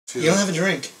You don't have a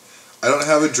drink. I don't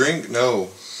have a drink, no.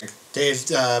 Dave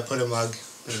put a mug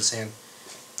in his hand.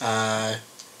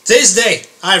 Today's the day.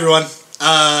 Hi, everyone.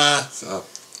 What's up?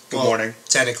 Good morning.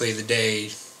 Technically, the day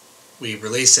we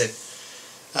release it.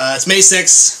 It's May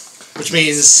 6th, which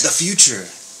means... The future.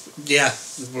 Yeah,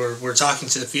 we're talking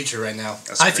to the future right now.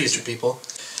 That's Hi, crazy. future people.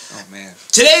 Oh, man.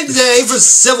 Today, the day for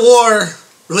Civil War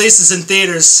releases in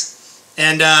theaters,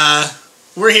 and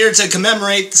we're here to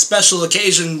commemorate the special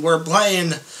occasion. We're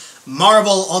playing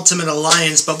Marvel Ultimate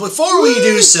Alliance, but before we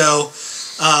do so,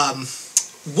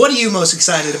 what are you most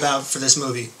excited about for this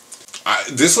movie?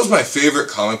 This was my favorite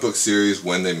comic book series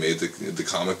when they made the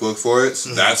comic book for it.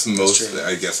 So that's most,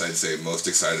 I guess I'd say, most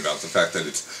excited about the fact that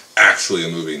it's actually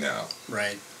a movie now.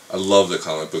 Right. I love the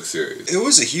comic book series. It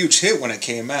was a huge hit when it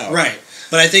came out. Right.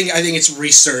 But I think it's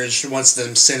resurged once the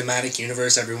cinematic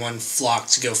universe, everyone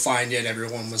flocked to go find it.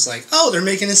 Everyone was like, oh, they're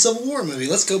making a Civil War movie.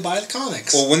 Let's go buy the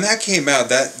comics. Well, when that came out,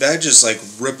 that just like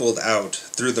rippled out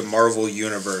through the Marvel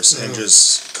universe and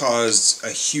just caused a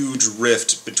huge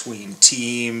rift between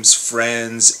teams,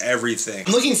 friends, everything.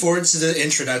 I'm looking forward to the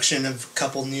introduction of a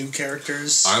couple new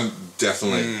characters. I'm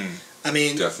definitely...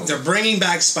 They're bringing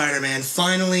back Spider-Man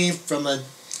finally from a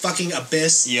fucking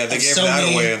abyss. Yeah, they of gave Sony.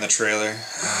 that away in the trailer.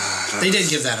 They did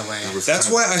give that away. That's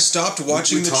why I stopped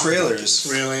watching the talked about trailers.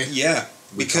 Really? Yeah,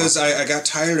 because I got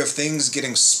tired of things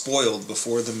getting spoiled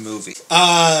before the movie.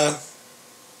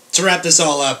 To wrap this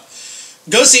all up,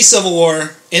 go see Civil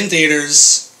War in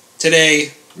theaters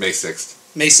today, May 6th.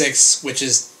 May 6th, which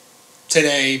is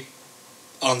today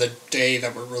on the day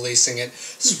that we're releasing it.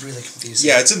 This is really confusing.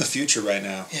 Yeah, it's in the future right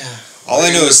now. Yeah. All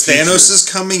I know is future. Thanos is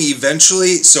coming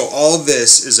eventually, so all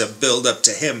this is a build up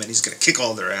to him, and he's gonna kick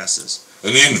all their asses. An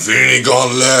Infinity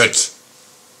Gauntlet!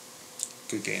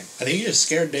 Good game. I think you just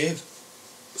scared Dave.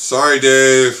 Sorry,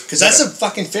 Dave. Because that's a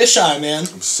fucking fisheye, man.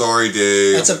 I'm sorry,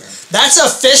 Dave. That's a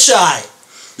fisheye.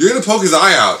 You're gonna poke his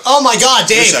eye out. Oh my god,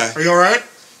 Dave. Fisheye. Are you alright?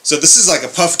 So this is like a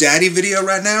Puff Daddy video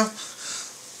right now?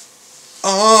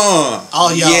 Oh,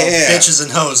 All y'all yeah. bitches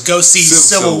and hoes, go see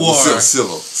Civil War.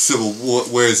 Civil War.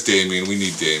 Where's Damien? We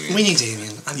need Damien. We need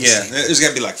Damien. I'm just Yeah, saying. there's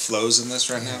gotta be like flows in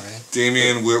this right now. Right.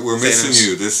 Damien, we're missing Thanos.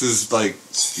 you. This is like...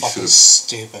 Fucking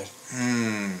stupid. We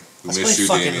Let's miss play you,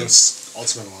 fucking Damien.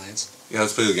 Ultimate Alliance. Yeah,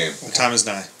 let's play the game. Time is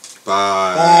nigh.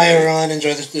 Bye. Bye, everyone.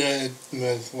 Enjoy the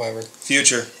whatever.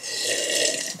 Future.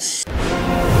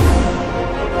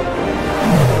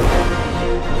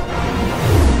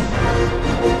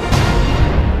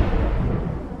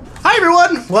 Hi,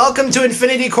 everyone. Welcome to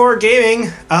Infinity Core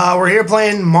Gaming. We're here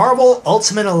playing Marvel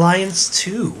Ultimate Alliance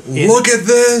 2. Look at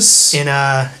this!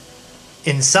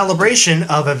 In celebration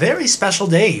of a very special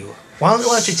day. Why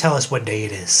don't you tell us what day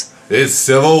it is? It's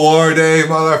Civil War Day,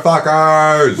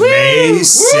 motherfuckers! May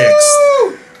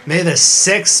 6th. May the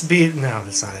 6th be... No,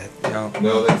 that's not it.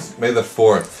 No, that's May the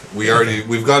 4th.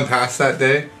 We've gone past that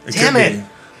day. Damn it.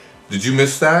 Did you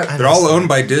miss that? They're all owned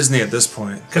by Disney at this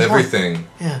point. Good point. Everything.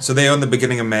 Yeah. So they own the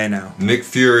beginning of May now. Nick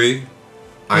Fury,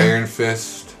 Iron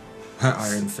Fist,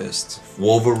 Iron Fist.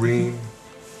 Wolverine,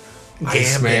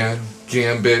 Iceman,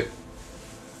 Gambit,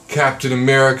 Captain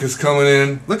America's coming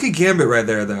in. Look at Gambit right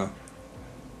there, though.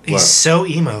 He's What? so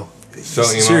emo. So,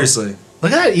 you know, Seriously.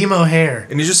 Look at that emo hair.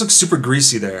 And he just looks super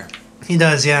greasy there. He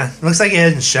does, yeah. Looks like he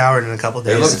hasn't showered in a couple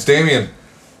days. Hey, look, it's Damien.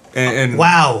 And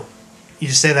Wow. You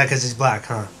just say that because he's black,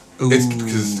 huh? Ooh.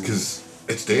 It's because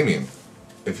it's Damien.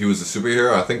 If he was a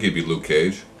superhero, I think he'd be Luke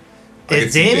Cage. I could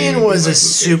If see Damien was a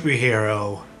being like Luke Cage.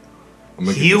 superhero, I'm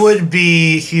gonna he get this- would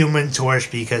be Human Torch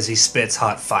because he spits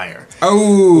hot fire.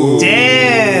 Oh.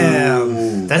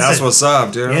 Damn! That's what's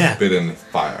up, dude. Yeah. Spit in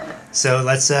fire. So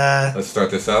let's Let's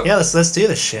start this up. yeah, let's do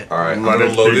this shit. All right, I'm gonna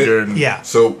load it. Yeah.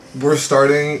 So we're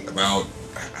starting about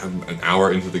an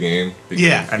hour into the game.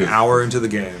 Yeah. An hour into the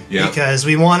game. Yeah. Because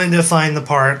we wanted to find the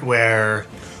part where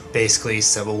basically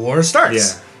Civil War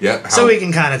starts. Yeah. Yeah. So we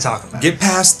can kind of talk about it. Get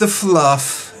past the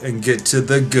fluff and get to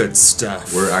the good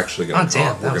stuff. We're actually gonna. Oh, damn,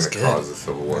 we're that gonna was good. cause the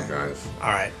Civil War, guys. All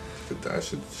right. Should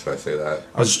I say that?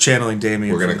 I was channeling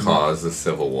Damien. We're gonna from- cause the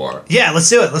Civil War. Yeah, let's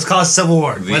do it. Let's cause Civil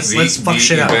War. Let's fuck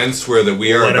shit the up. events that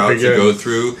we are Let it about to begin. go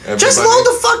through. Just everybody, load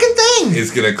the fucking thing.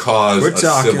 is gonna cause We're a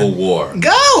talking. Civil War.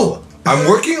 Go. I'm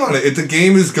working on it. The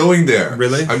game is going there.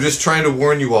 Really? I'm just trying to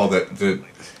warn you all that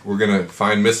we're gonna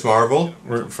find Miss Marvel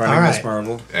We're finding All Miss right.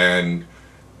 Marvel. and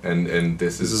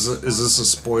this Is this a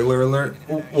spoiler alert?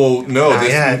 well no Not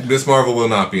yet. Miss Marvel will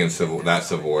not be in Civil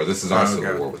War. This is our Oh, Civil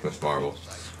okay. War with Miss Marvel.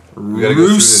 We gotta go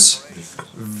through Roos. this.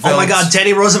 Oh my God,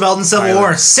 Teddy Roosevelt in Civil Tyler.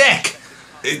 War. Sick.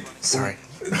 It, Sorry.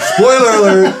 spoiler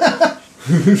alert.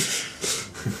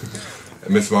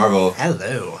 Miss Marvel,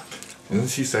 Hello. isn't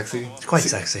she sexy? Quite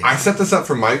sexy. I set this up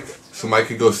for Mike so Mike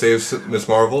could go save Miss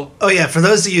Marvel. Oh yeah, for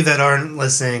those of you that aren't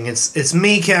listening, it's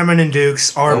me, Cameron, and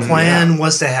Dukes. Our plan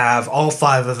was to have all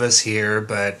 5 of us here,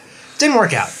 but it didn't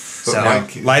work out. But So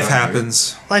Mike, Life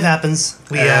happens. life happens.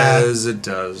 We As it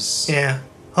does. yeah.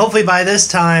 Hopefully by this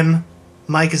time,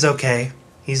 Mike is okay.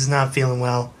 He's not feeling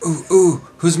well. Ooh,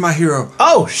 who's my hero?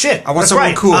 Oh shit! I want That's someone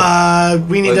right. cool.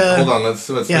 We need to Hold on. Let's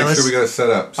yeah, make sure we got it set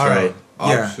up. So, All right.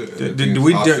 Yeah. Did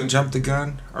we jump the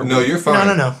gun? Or No, you're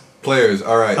fine. No. Players.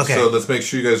 All right. Okay. So let's make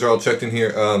sure you guys are all checked in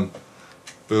here.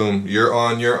 Boom. You're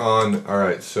on. You're on. All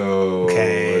right. So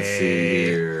Okay. let's see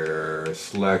here.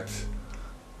 Select.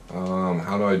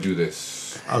 How do I do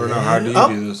this? I don't know. How do you Oh.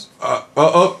 do this?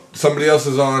 Somebody else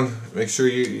is on. Make sure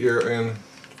you're in.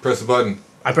 Press the button.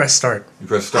 I press start. You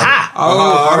press start. Ha! Oh, all I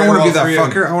don't right, want to we're be all that three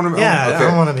in. fucker. I want to. Yeah, okay. I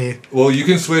don't want to be. Well, you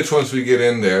can switch once we get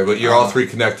in there, but you're all 3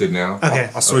 connected now. Okay.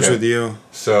 I'll switch Okay. with you,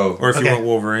 So or if you Okay. want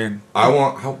Wolverine. I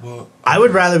want. How, well, I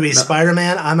would rather be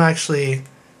Spider-Man. I'm actually.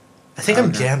 I think I'm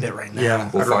Okay. Gambit right now. Yeah,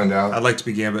 We'll find out. I'd like to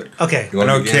be Gambit. Okay. You I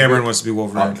wanna know be Gambit? Cameron wants to be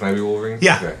Wolverine. Can I be Wolverine?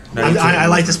 Yeah. Okay. No, you can't. I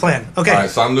like this plan. Okay. All right.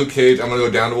 So I'm Luke Cage. I'm gonna go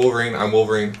down to Wolverine. I'm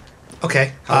Wolverine.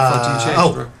 Okay. How the fuck do you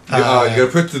change, bro? You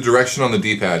gotta put the direction on the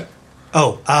D-pad.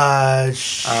 got it.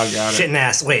 Shit and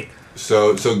ass. Wait.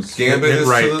 So Gambit Hit is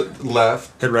right. to the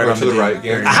left. Hit right or on to the the D. right. There you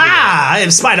Gambit. go. Aha! I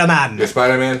am Spider-Man. You're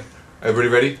Spider-Man. Everybody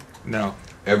ready? No.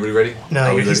 Everybody ready? No,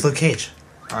 Are we he's ready? Luke Cage.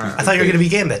 All right. I thought you were gonna be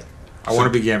Gambit. I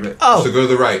want to be Gambit. Oh. So go to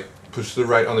the right. Push to the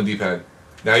right on the D-pad.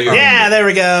 Now you're. Yeah, there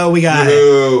we go. We got it.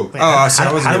 Woohoo. Wait, Oh, I see, I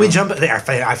how, wasn't how do we even- jump? There,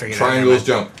 I figured Triangles it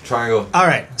jump. Triangle. out. All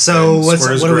right. So And what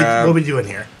squares are we grab. what are we doing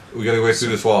here? We gotta go through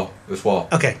this wall. This wall.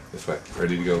 Okay. This way.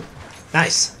 Ready to go.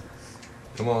 Nice.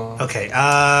 Come on. Okay.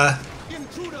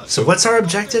 So what's our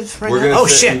objective right We're now? gonna Oh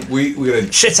sa- shit! We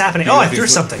gotta. Shit's happening. deal Oh, with I threw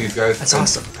these- something. These guys. That's and-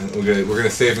 awesome. and we're gonna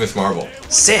save Miss Marvel.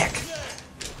 Sick.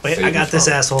 Wait, Save I got this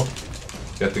this asshole.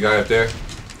 Got the guy up there.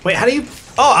 Wait, how do you?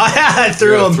 Oh, I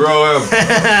threw Yeah, him. Throw him. You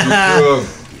threw him.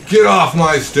 Get off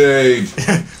my stage.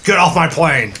 Get off my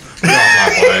plane. Get off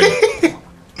my plane.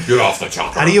 Get off the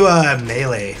chopper. How do you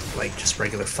melee like just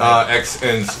regular fight? X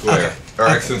and square. Okay. Or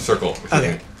Okay. X and circle. excuse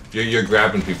Okay. me. You're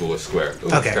grabbing people with square.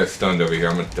 Oh, Okay. This guy's stunned over here.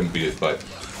 I'm gonna beat his butt.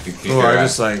 Kick Oh, your I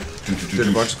ass. just like did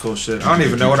a bunch of cool shit. I don't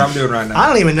even know what I'm doing right now. I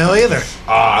don't even know either.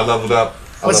 I leveled up.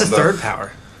 What's the third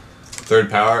power? Third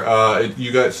power.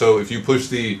 You got so if you push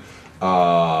the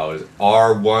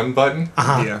R1 button,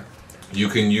 Yeah. you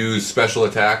can use special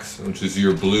attacks, which is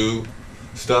your blue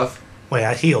stuff. Wait,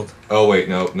 I healed. Oh wait,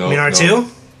 no. You mean R2?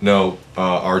 No,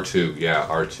 R2. Yeah,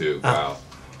 R2. Wow.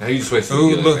 Now you just wasted the Ooh,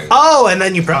 healing look. thing. Oh, and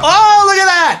then you press. Oh, look at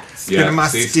that! Spinning my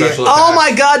see, stick. special Oh attacks.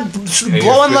 my god, you're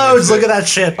blowing spinning loads. the Look at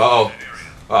stick. that shit. Uh-oh.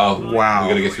 Wow. We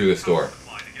gotta get through this door.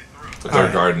 With our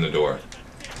Alright. guard in the door.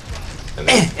 And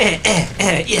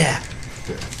then, Yeah.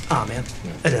 Oh man,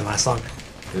 that didn't last long.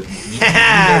 you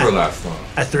never last long.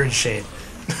 I threw the shade.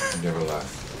 You never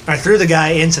last. I threw the guy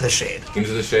into the shade.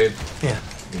 Into the shade. Yeah.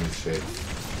 Into the shade.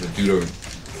 The dude over.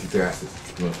 Keep their asses.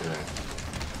 Keep most of their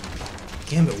asses.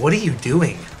 Gambit, what are you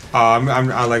doing?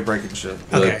 I like breaking shit.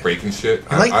 You Okay. like breaking shit?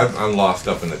 I like- I'm lost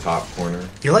up in the top corner.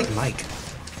 You're like Mike.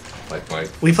 Like Mike.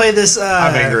 We played this. I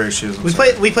have anger issues. I'm We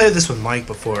sorry. played this with Mike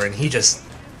before, and he just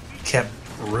kept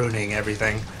ruining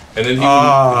everything. And then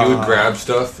he would grab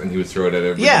stuff and he would throw it at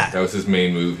everybody. Yeah. That was his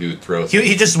main move. He would throw.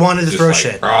 He just wanted to Just throw like,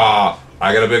 shit. I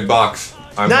got a big box.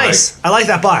 I'm Nice. I like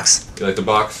that box. Like, you like the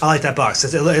box? I like that box.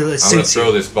 It I'm gonna suits throw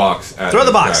you. this box at Throw the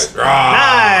these box. guys. Rah!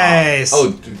 Nice.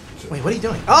 Oh, dude. Wait, what are you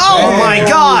doing? Oh my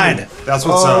god! That's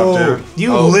what's up, dude.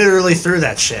 You Oh. literally threw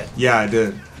that shit. Yeah, I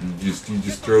did. You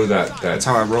just throw that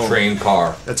how I roll. train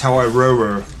car. That's how I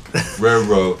row.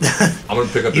 Railroad. I'm gonna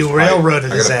pick up this You pipe.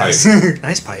 railroaded I his got a ass. pipe.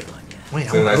 Nice pipe. Wait,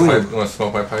 Is it a nice I pipe? You want to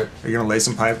smoke my pipe? Are you gonna lay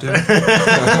some pipe, dude?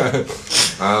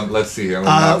 Let's see here. I'm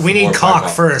gonna knock we some need more cock pipe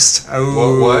off. first. What?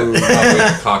 Oh.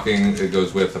 With cocking, it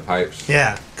goes with the pipes.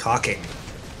 Yeah, cocking.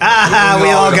 Ah, we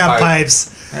No, all the got pipe. pipes.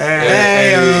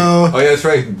 Hey. Heyo. Oh yeah, that's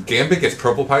right. Gambit gets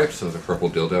purple pipes. Those are purple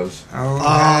dildos. Oh.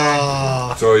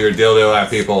 Oh, Throw your dildo at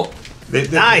people. They,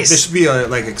 Nice. They should be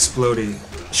like explodey.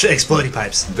 explodey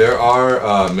pipes. There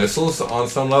are missiles on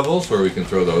some levels where we can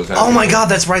throw those at Oh my people. god,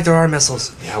 that's right. There are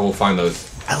missiles. Yeah, we'll find those.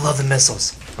 I love the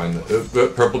missiles. Find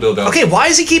the purple dildo. Okay, why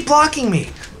does he keep blocking me?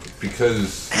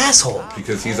 Because Asshole.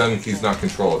 he's not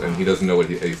controlled and he doesn't know what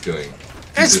he's doing.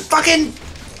 He It's just- fucking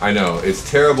I know it's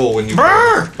terrible when you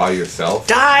Brr! play by yourself.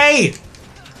 die.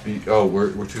 Oh, we're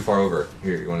too far over.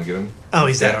 Here, you want to get him? Oh,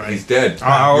 he's dead already. He's dead.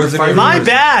 I You're wasn't fighting- even- My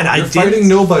bad. I You're did. fighting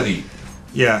nobody.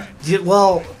 Yeah.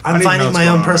 Well, I'm even know finding what's my going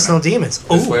own on right personal now. demons.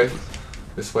 This Oh, way.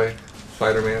 This way.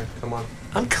 Spider-Man, come on.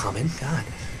 I'm coming. God,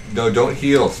 No, don't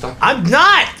heal. Stop. I'm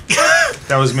not.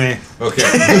 That was me. Okay.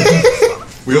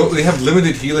 We have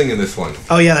limited healing in this one.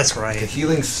 Oh yeah, that's The right.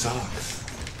 healing sucks.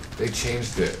 They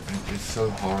changed it. It's so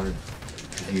hard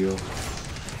to heal.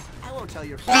 I won't tell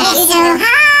your It's so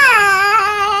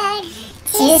hard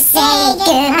to say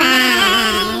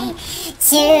goodbye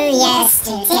to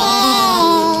yesterday.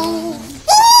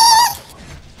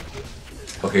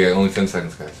 Okay, only 10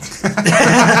 seconds, guys.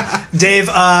 Dave,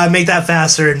 make that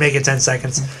faster and make it 10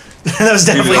 seconds. That was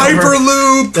definitely over.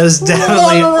 Hyperloop. That was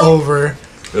definitely over.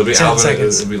 It'll be 10 Alvin.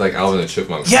 seconds. It'll be like Alvin and the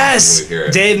Chipmunks. Yes, when we hear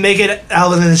it. Dave, make it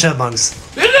Alvin and the Chipmunks.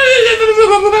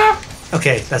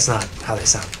 Okay, that's not how they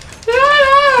sound.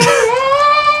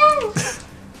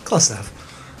 Close enough.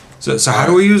 So how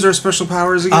do we use our special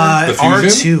powers again? The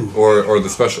fusion? R2. Or the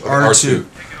special R2.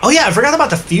 Oh yeah, I forgot about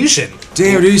the fusion.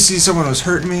 Damn, did you see someone was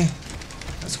hurting me?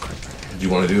 That's quick. Do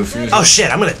you want to do a fusion? Oh shit,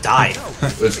 I'm gonna die.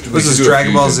 Let's This is do a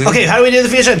Dragon Ball fusion. Z. Okay, how do we do the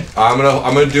fusion? I'm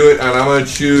gonna do it, and I'm gonna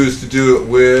choose to do it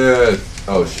with.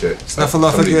 Oh shit!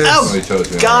 Snuffleupagus. Somebody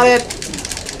chose me. Got it.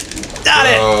 Got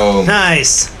it. Oh.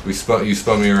 Nice. You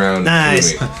spun me around.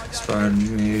 Nice. Threw me.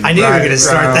 Spun me I knew you were gonna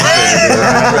start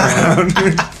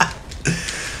that.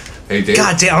 Hey Dave.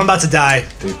 God damn, I'm about to die.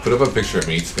 Dave, put up a picture of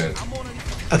me spin.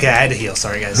 Okay, I had to heal.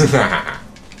 Sorry, guys.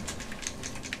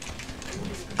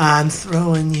 I'm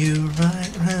throwing you right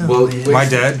round. Well, the- Am I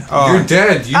dead? Oh. You're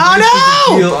dead. You Oh, wasted no!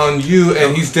 the heal on you,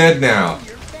 and he's dead now.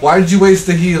 Why did you waste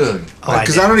the healing? Oh, I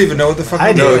Because did. I don't even know what the fuck I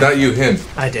I'm did. No, doing. not you. Him.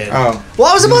 I did. Oh. Well,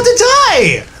 I was about to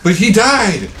die. But he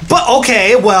died. But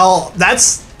okay, well,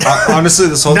 that's Honestly,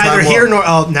 this whole neither time. here nor.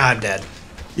 Oh, now I'm dead.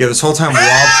 Yeah, this whole time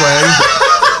while playing.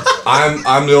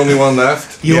 I'm the only one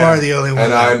left, You Yeah. are the only one.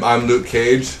 and I'm Luke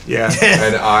Cage, Yeah.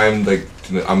 and I'm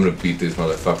gonna beat these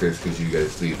motherfuckers because you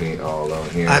guys leave me all alone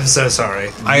here. I'm so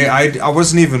sorry. I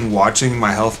wasn't even watching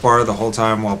my health bar the whole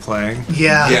time while playing.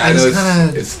 Yeah, yeah, I I know just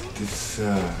kinda. it's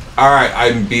all right.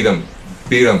 I beat him.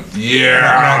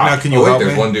 Yeah. Now can you oh, wait, help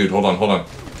there's me? one dude. Hold on.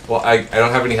 Well, I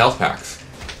don't have any health packs.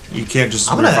 You can't just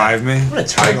I'm gonna- revive me. I'm gonna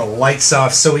turn the lights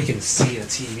off so we can see the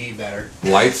TV better.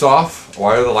 Lights off.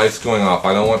 Why are the lights going off?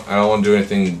 I don't want to do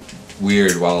anything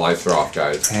weird while the lights are off,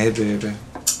 guys. Hey, baby.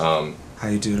 How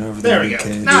you doing over There there, we go.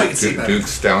 kid? Now I can see better.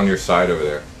 Duke's down your side over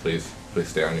there. Please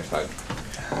stay on your side.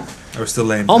 We're still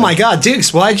laying. Oh my God,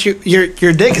 Dukes! Why'd your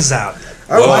dick is out?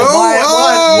 Whoa.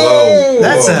 Oh, Whoa.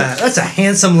 That's a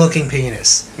handsome looking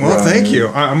penis. Well, thank you.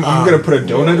 I'm gonna put a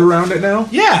donut around it now.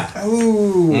 Yeah.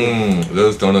 Ooh.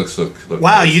 Those donuts look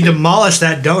Wow, tasty. you demolished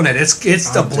that donut.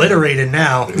 It's obliterated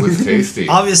now. It was tasty.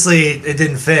 Obviously, it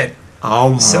didn't fit.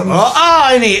 Oh, So,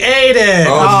 and he ate it.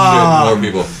 Oh shit,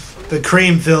 more people. The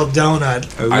cream-filled donut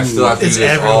I still have to do It's this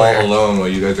everywhere. all alone while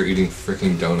you guys are eating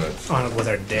freaking donuts. on with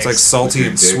our dicks. It's like salty With your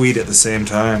and dick. sweet at the same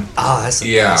time. oh, that's the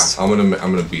Yeah, best. I'm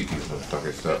gonna beat these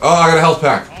motherfuckers. So. Oh, I got a health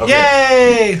pack. Okay.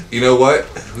 Yay! You know what?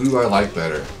 Who do I like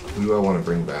better? Who do I want to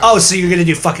bring back? Oh, so you're gonna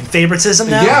do fucking favoritism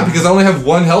now? Yeah, because I only have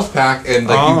one health pack, and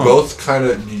like you both kind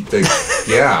of like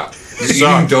yeah. You're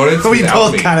eating donuts we without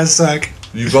both me. kind of suck.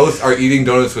 You both are eating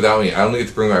donuts without me. I only get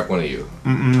to bring back one of you.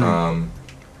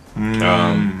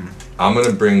 I'm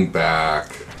gonna bring back.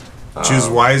 Choose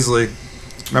wisely.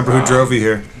 Remember who drove you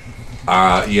here?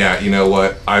 Yeah, you know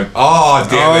what? Damn it!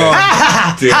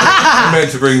 Damn it. I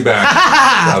meant to bring back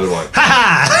the other one.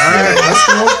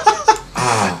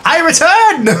 I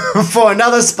return for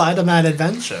another Spider-Man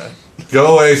adventure.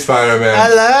 Go away, Spider-Man.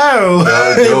 Hello.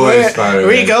 Go away, Spider-Man.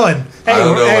 Where are you going? Hey, I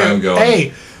don't know hey, where I'm going.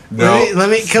 Hey, No. let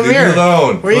me come Leave here. me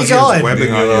alone. Where are you Those guys going? webbing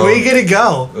Leave me on you. alone. Where are you gonna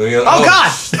go? Leave me Oh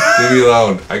God! Leave me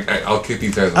alone. I'll kick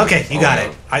these guys. Okay, you got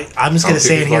it. I'm just I'll gonna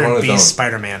stay kick in this here one on and his be own.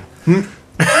 Spider-Man.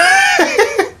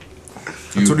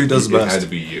 That's what he does It best. had to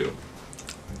be you.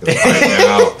 Right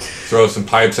now, throw some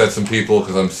pipes at some people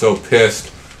because I'm so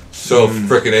pissed, so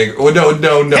freaking angry. Oh no!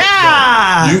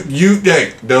 Yeah!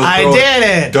 Hey, don't. I throw did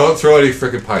it. Don't throw any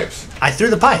freaking pipes. I threw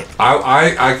the pipe.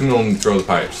 I can only throw the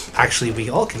pipes. Actually, we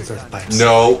all can throw the pipes.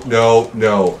 No.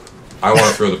 I want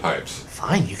to throw the pipes.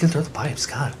 Fine, you can throw the pipes.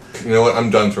 God. You know what? I'm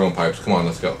done throwing pipes. Come on,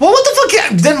 let's go. Well, what the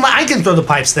fuck? Then I can throw the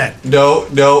pipes then. No.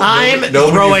 I'm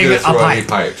nobody's throwing gonna a throw any pipe.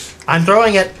 pipes. I'm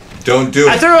throwing it. Don't do it.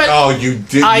 I threw it. Oh, you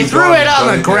did. I you've threw gone it and on done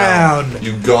the it ground. now.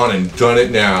 You've gone and done it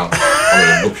now.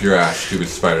 I'm gonna whoop your ass, stupid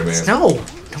Spider-Man. No,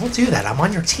 don't do that. I'm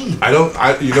on your team.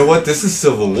 You know what? This is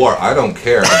Civil War. I don't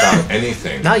care about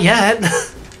anything. Not yet.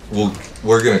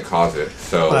 We're gonna cause it.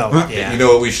 So, Well, yeah. you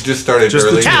know what? We should just start it Just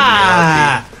early. the-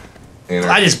 Ah! Anarchy.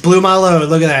 I just blew my load.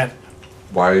 Look at that.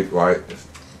 Why?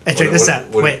 Hey, check this out.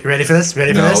 Wait, you ready for this?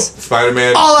 Ready for No, this?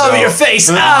 Spider-Man. All over no. your face.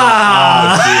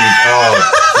 Ah!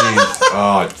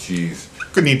 Oh, jeez.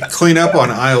 Could need clean up on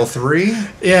aisle 3.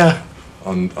 Yeah.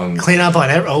 On Clean up on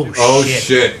every. Oh, Oh shit.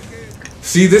 shit.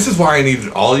 See, this is why I needed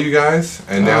all you guys,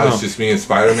 and now it's just me and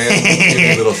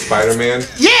Spider-Man. Little Spider-Man.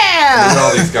 Yeah! And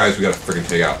all these guys we gotta freaking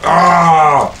take out.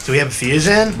 Ah! Do we have a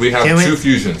fusion? We have 2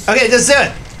 fusions. Okay, let's do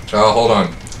it. Hold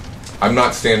on. I'm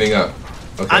not standing up.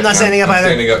 Okay, I'm not standing up I'm either.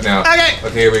 Standing up now. Okay.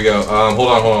 Okay, here we go. Hold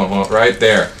on. Right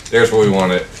there. There's where we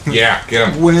want it. Yeah, get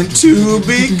him. When to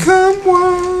become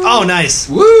one. Oh, nice.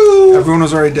 Woo! Everyone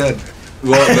was already dead.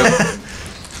 Well, no,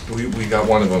 we got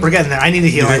one of them. We're getting there. I need to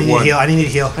heal. I hit need to one. heal. I need to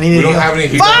heal. We don't have any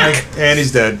heat. Fuck! And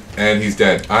he's dead. And he's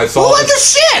dead. I saw What the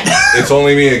shit? It's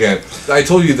only me again. I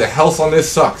told you the health on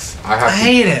this sucks. I have I to.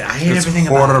 hate it. I hate everything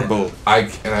about it. Horrible.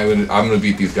 I'm gonna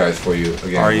beat these guys for you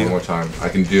again Are you? one more time. I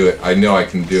can do it. I know I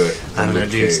can do it. I don't know,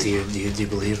 Luke dudes. Cage. Do you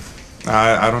believe?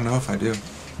 I don't know if I do.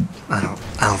 I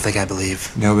don't think I believe.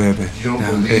 No, baby. You don't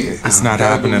No, believe. It's You not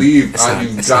gotta happening. Believe. It's not-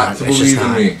 You've it's got not- to it's just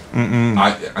believe in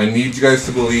not. me. I need you guys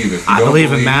to believe. If you I don't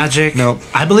believe in magic. Nope.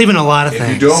 I believe in a lot of If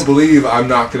things. you don't believe, I'm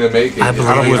not gonna make it. I believe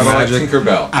I'm in like magic.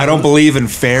 Tinkerbell. I don't believe in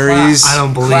fairies. I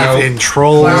don't believe Clap. in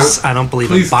trolls. Clap. I don't believe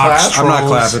Please in box clap. I'm not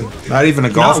trolls. clapping. Not even a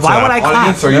golf why clap. would I clap?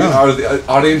 Audience, are you? No. Are the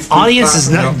audience? please Audience clap. is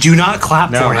not. No. Do not clap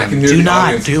No, for I him. can hear Do the not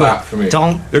audience do clap it. for me.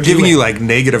 Don't. They're do giving it. you like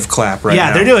negative clap right now.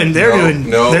 Yeah, they're doing.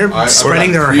 No, They're I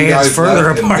spreading got their 3 hands guys further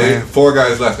left, and apart. 4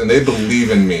 guys left, and they believe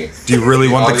in me. Do you really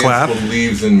want the audience clap?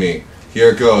 believes in me.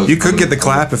 Here it goes. You could get the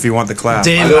clap if you want the clap. I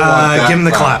Dave, don't want that give him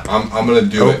the clap. I'm gonna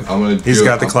do it. I'm gonna do He's it.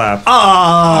 got the clap.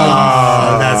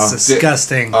 Oh, that's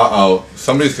disgusting. Uh-oh.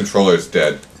 Somebody's controller is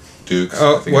dead. Duke's.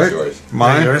 I think what? it's yours.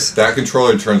 Mine? Yours? That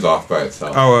controller turns off by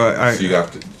itself. Oh, so you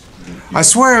have to. I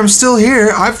swear I'm still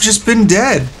here. I've just been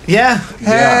dead. Yeah.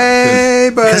 Hey,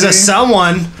 buddy. Because of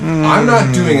someone, I'm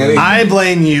not doing anything. I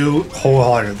blame you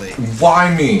wholeheartedly.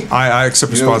 Why me? I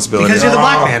accept You know, responsibility. Because you're the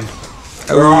black man.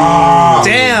 I'm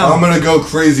Damn. gonna go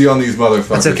crazy on these motherfuckers.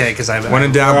 That's okay, because I When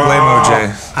in doubt, blame OJ.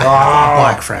 I have a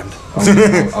black friend.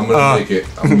 I'm gonna make it.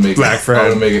 I'm gonna make Black it. friend. I'm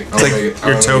gonna make it. I'm It's gonna like make it. I'm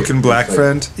your gonna token make it. black It's like,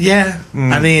 friend. Yeah.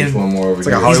 I There's mean, one more over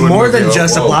like a here. he's Hollywood more movie. than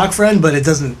just a Whoa. black friend, but it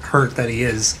doesn't hurt that he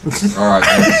is. All right,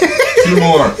 man. 2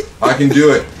 more. I can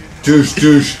do it.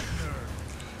 Douche.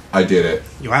 I did it.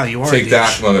 Wow, you are Take a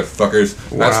that, douche. motherfuckers.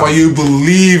 That's Wow. why you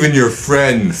believe in your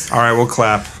friends. All right, we'll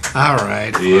clap. All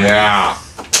right. Yeah.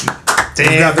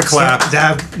 Dave, got the clap.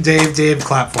 Dave,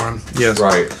 clap for him. Yes.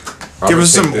 Right. Give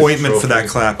us some ointment for that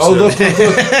clap. Oh, sir. look.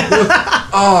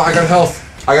 Oh, I got health.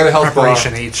 I got a health bar.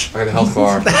 Preparation H. I got a health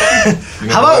bar. You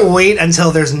know How about what? wait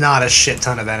until there's not a shit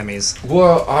ton of enemies,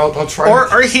 Well, I'll try.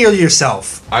 or heal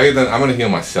yourself? I'm gonna heal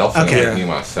myself. Okay. I'm gonna heal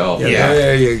myself. Yeah.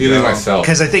 There you Healing go. myself.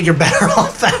 Because I think you're better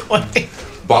off that way.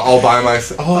 But all by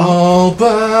myself. All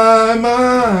by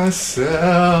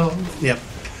myself. Yep.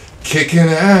 Kicking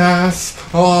ass.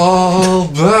 All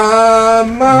by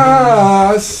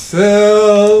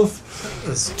myself.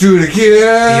 That's Do it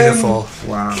again. beautiful.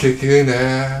 Wow. Kicking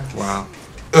ass. Wow.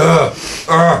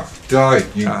 Die.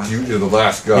 You're the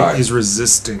last guy. He's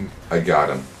resisting. I got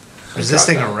him.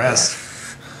 Resisting I got that arrest.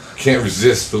 guy. Can't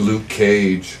resist the Luke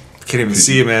Cage. Can't even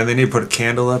see it, man. They need to put a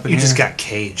candle up in You here. just got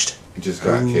caged. He just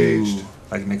got caged.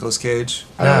 Like Nicolas Cage.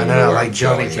 I don't No, know no, where like I'm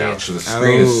Johnny going now, Cage. so the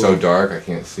screen is Oh. so dark I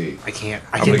can't see. I can't.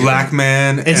 I'm gonna Black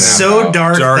man. It's and so out.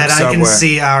 dark, Dark that I can subway.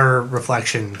 see our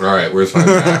reflection. All right, where's my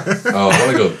map? Oh, I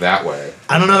want to go that way.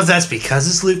 I don't know if that's because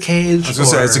it's Luke Cage. I was gonna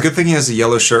say it's a good thing he has a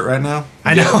yellow shirt right now.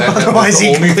 I know. That was Otherwise, the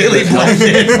he only thing completely that helped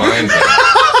me blended. find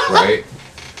him, right?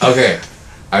 Okay,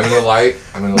 I'm in the light.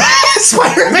 I'm in the light.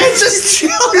 Spider-Man just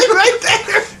chilling right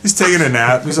there. He's taking a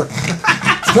nap. He's like,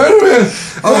 Spider-Man!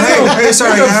 oh hey,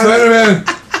 sorry, Wake up, guys. Spider-Man!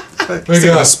 He's Wake taking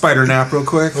a up. spider nap real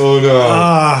quick. Oh no.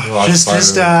 Oh, Just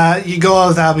you go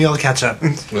without me. I'll catch up.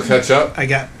 Let's catch up. I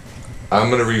got. I'm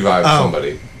gonna revive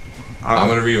somebody. I'm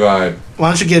gonna revive Why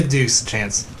don't you give Deuce a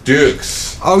chance?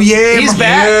 Dukes. Oh yeah, He's my,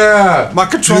 back. Yeah. my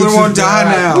controller Dukes won't is die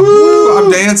back. now. Woo,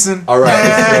 I'm dancing. All right,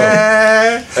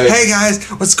 let's Hey. Hey. Hey guys,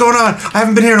 what's going on? I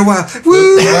haven't been here in a while.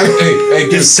 Woo. Hey,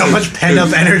 There's so much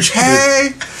pent-up energy.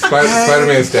 Hey.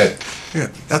 Spider-Man's dead. Yeah,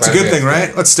 that's a good thing,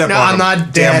 right? Let's step No, on I'm him.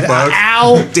 not Damn dead. bug.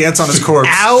 Ow! Dance on his corpse.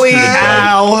 Owie!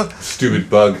 Ow! Stupid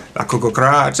bug. La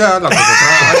cucaracha, la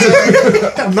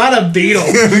cucaracha. I'm not a beetle. Are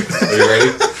you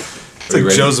ready? It's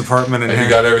like Joe's apartment in Have you here.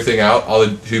 got everything out? All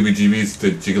the hoobie-jeebies,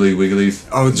 the jiggly wigglies?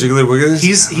 Oh, Jiggly Wiggles?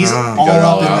 He's Ah. all got it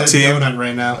all up in out. the Team. donut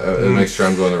right now. Make sure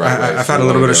I'm going the right way. I've So had a I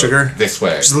little wanna bit of go sugar. This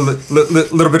way. Just a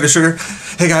little bit of sugar.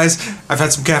 Hey guys, I've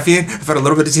had some caffeine. I've had a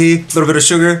little bit of tea, a little bit of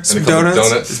sugar, some a couple donuts.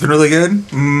 donuts. It's been really good.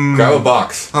 Grab a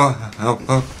box. Oh.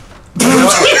 There's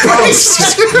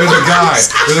a guy.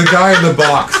 There's a guy in the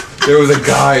box. There was a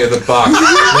guy in the box.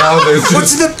 Now there's just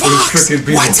What's in the box? freaking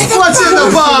people. What's in the What's in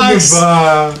the box?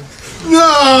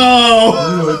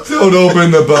 No! Don't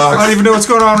open the I don't box. even know what's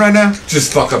going on right now.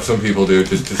 Just fuck up some people, dude.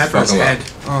 Just fuck Pepper's them head. up.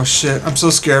 Oh shit, I'm so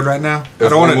scared right now. I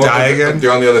There's don't want one to more- die again.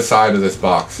 They're on the other side of this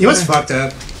box. You know what's fucked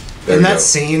up? There In we that go.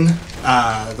 scene,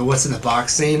 the what's in the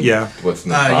box scene. Yeah. What's in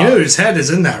the box? You know whose head is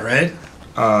in that, right?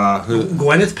 Who?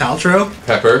 Gwyneth Paltrow.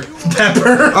 Pepper.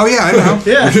 Pepper. Oh yeah, I know.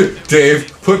 Yeah.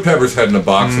 Dave, put Pepper's head in a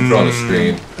box and put it on the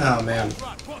screen. Oh man,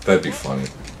 That'd be funny.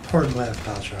 poor Gwyneth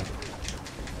Paltrow.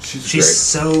 She's She's great.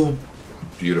 so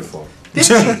Beautiful.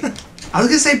 bitchy. I was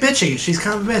gonna say bitchy. She's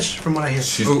kind of a bitch, from what I hear.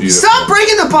 She's Oh, beautiful. Stop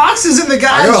breaking the boxes in the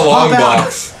guys. I got a long pop out.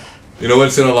 box. You know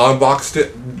what's in a long box,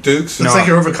 Dukes? Looks like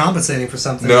you're overcompensating for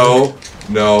something. No.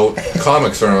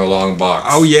 Comics are in a long box.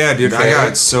 Oh yeah, dude. Okay. I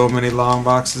got so many long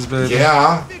boxes, baby.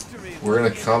 Yeah. We're in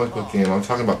a comic book game. I'm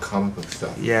talking about comic book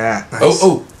stuff. Yeah.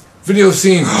 Oh, video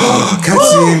scene.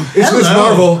 Cutscene. It's Miss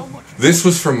Hello. Marvel. This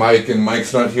was for Mike, and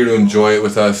Mike's not here to enjoy it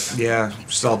with us. Yeah,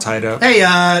 just all tied up. Hey,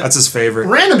 That's his favorite.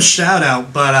 random shout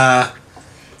out, but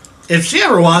if she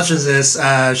ever watches this,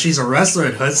 she's a wrestler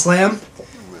at Hood Slam.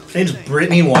 Her name's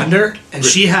Brittany Wonder, and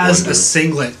she has Wonder. a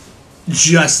singlet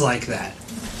just like that.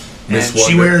 Miss And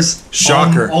she Wonder. wears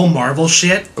Shocker. all Marvel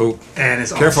shit, Oh, and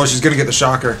it's careful! awesome. She's gonna get the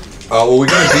shocker. Well, we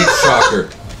gotta beat Shocker.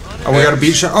 Oh, we got to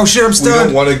beat shot. Oh shit! I'm We don't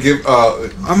stunned. want to give.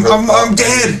 I'm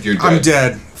dead. You're dead. I'm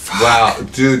dead. Wow,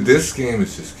 dude, this game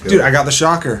is just killing. Dude, I got the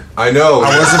shocker. I know.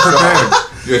 I wasn't prepared.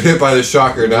 You're hit by the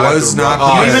Shocker. Now I have Was to not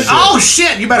run- prepared. Oh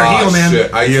shit! You better heal, man.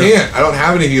 Shit. I Heal. can't. I don't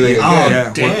have any healing Oh, again.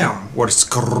 Yeah. damn. What a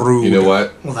screw. You know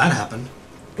what? Well, that happened.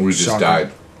 We just Shocker.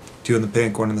 died. Two in the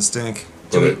pink, one in the stink.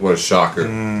 What a shocker.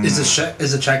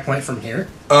 Is a checkpoint from here?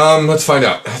 Let's find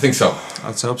out. I think so.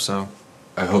 Let's hope so.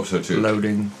 I hope so too.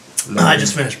 Loading. I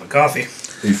just finished my coffee.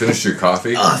 You finished your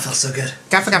coffee? Oh, it felt so good.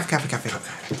 Coffee.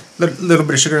 Little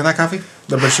bit of sugar in that coffee?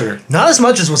 Little bit of sugar. Not as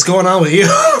much as what's going on with you.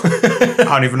 I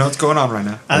don't even know what's going on right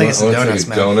now. I think it's the Wanna take donuts, a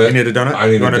man. donut? You need a donut? I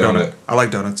need You want a donut. I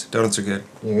like donuts. Donuts are good.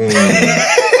 Mm.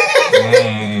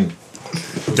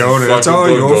 Donuts Fucking are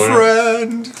good your donut.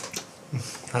 friend.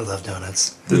 I love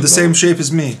donuts. They're the same shape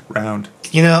as me. Round.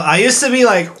 You know, I used to be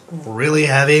like really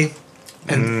heavy,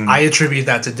 and I attribute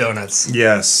that to donuts.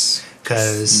 Yes.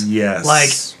 Because, Yes. like,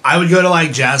 I would go to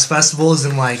like jazz festivals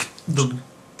and like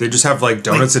They just have like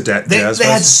donuts at they Jazz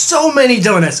had Fest. so many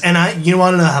donuts, and you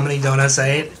want to know how many donuts I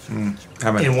ate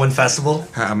How many? in one festival?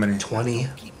 How many?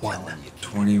 21.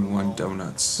 21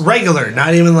 donuts. Regular,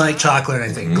 not even like chocolate or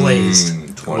anything.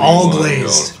 Glazed, 21 all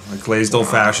glazed. Like glazed old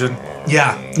fashioned.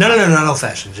 Yeah, no, not old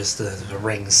fashioned. Just the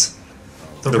rings.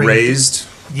 The ring- raised.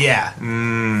 Yeah,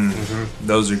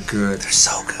 Those are good. they're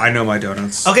so good. I know my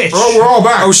donuts. Okay. Oh, we're all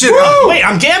back. Oh shit! Wait,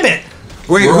 I'm Gambit.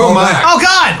 Wait, We're who all am back. I? Oh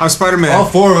God. I'm Spider-Man. All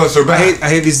four of us are I back.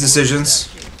 hate these decisions.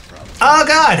 Oh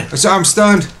God. So I'm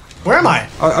stunned. Where am I?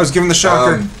 I was given the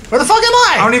shocker. Where the fuck am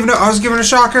I don't I? even know. I was given a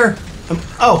shocker.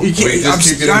 Oh, You can't, Wait, I'm just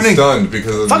keep getting stunning. stunned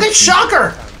because of fucking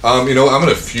shocker. You know what? I'm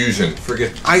gonna fusion.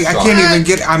 Forget. I shock. can't even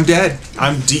get. I'm dead.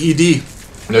 I'm DED.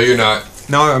 No, you're not.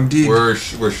 No, I'm D. We're.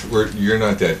 You're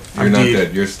not dead. You're I'm not deed.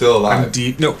 dead. You're still alive. I'm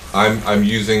D. No. I'm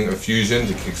using a fusion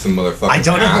to kick some motherfuckers. I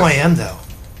don't know who I am though.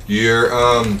 You're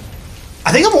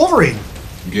I think I'm Wolverine.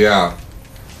 yeah.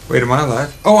 Wait, am I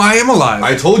alive? Oh, I am alive.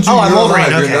 I told you Oh, I'm you're Wolverine.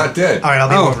 alive. Okay. You're not dead. All right, I'll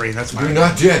be Oh. Wolverine. That's You're fine.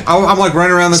 not dead. I'm like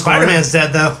running around the corner. Spider-Man's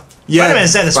dead though. Yeah.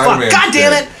 Spider-Man's dead as fuck. Spider-Man's God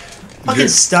damn dead. it. Fucking You're-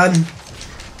 stunned.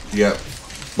 Yep.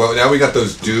 Well, now we got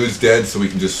those dudes dead, so we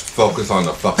can just focus on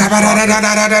the fucking. Shocker.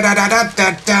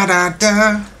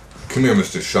 Come here,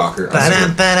 Mr. Shocker.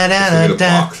 I'm gonna get a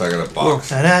box. I got a box.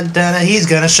 He's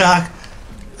gonna shock.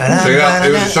 Check it out.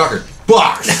 It was a shocker.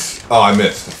 Box. Oh, I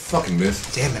missed. I fucking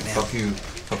missed. Damn it, man. Fuck you.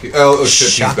 Fuck you. Oh shit,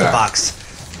 he's Shot the back. box.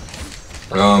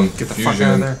 Get the fuck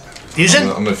out of there. Fusion?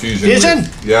 I'm gonna fusion. Fusion?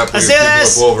 With, yep. Let's we're do fusion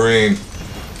this. with Wolverine.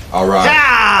 All right.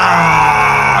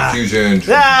 Ah! Fusion.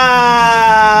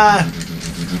 Ah!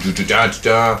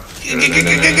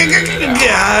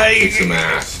 Kick some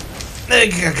ass.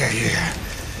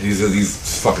 These are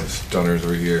these fucking stunners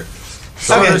over here.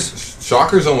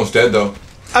 Shocker's almost dead though.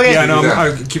 Okay. Yeah, I know. Yeah.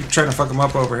 I keep trying to fuck him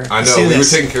up over here. I Let's know. do We were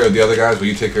this. taking care of the other guys, but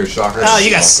you take care of Shocker. Oh, you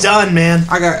got stunned, man.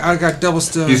 I got double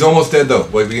stun. He's almost dead though.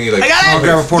 Wait, we need like. I got I'll it.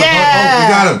 grab a porta Yeah. You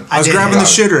got him. I was did grabbing it. the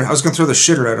shitter. I was gonna throw the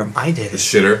shitter at him. I did The it.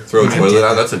 shitter. Throw a I toilet did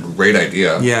out. That's a great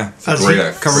idea. Yeah. It's a great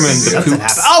idea. Cover him in the Something poop.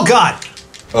 happened. Oh God.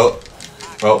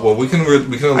 Oh, well, we can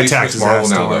release attacked Miss his Marvel ass,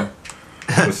 now don't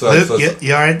though. What's up? Luke,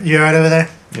 you alright? You alright over there?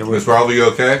 Yeah, Miss Marvel, you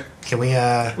okay? Can we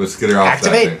Let's get her off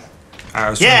Activate. that thing. I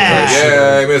was Yeah. trying to throw the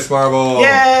shitter. Yay, Miss Marvel!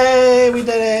 Yay! We did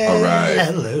it. All right.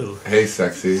 Hello. Hey,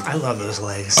 sexy. I love those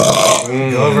legs. Go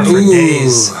over for Ooh.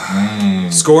 days.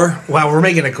 Score? Wow, we're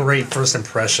making a great first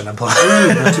impression. Not too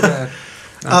bad.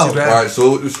 Not Oh. too bad. All right, so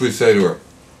what should we say to her?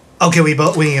 Okay, we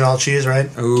can all choose, right?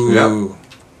 Ooh.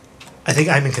 I think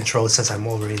I'm in control since I'm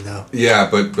Wolverine, though. Yeah,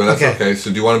 but that's okay. So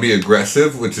do you want to be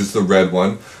aggressive, which is the red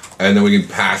one, and then we can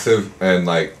passive and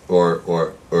like or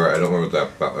I don't remember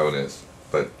what that one is,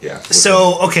 but yeah.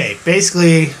 So okay,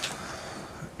 basically.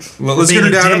 Well, let's get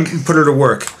her down and put her to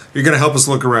work. You're gonna help us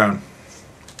look around.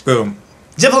 Boom.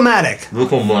 Diplomatic.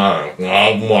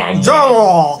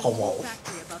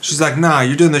 She's like, nah,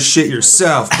 you're doing this shit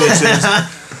yourself,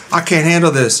 bitches. I can't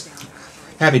handle this.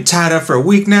 Have me tied up for a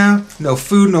week now. No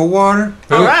food, no water.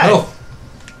 All right.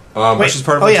 Wait. She's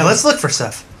part of Oh my yeah, team. let's look for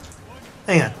stuff.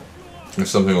 Hang on. There's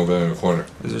something over there in the corner.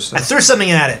 Is there I stuff? threw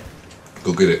something at it.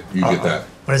 Go get it. You get that.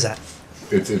 What is that?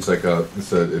 It's like a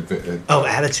Oh,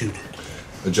 attitude.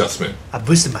 adjustment. I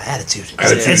boosted my attitude.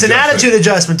 Attitude It's an adjustment. attitude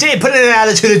adjustment. Damn, put in an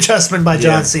attitude adjustment by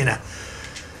John Cena.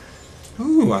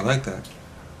 Ooh, I like that.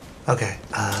 Okay.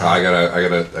 I got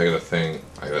a thing.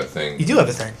 You do have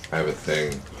a thing. I have a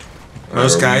thing.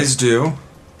 Most guys do.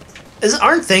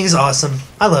 Aren't things awesome?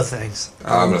 I love things.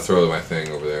 I'm gonna throw my thing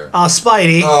over there. Oh,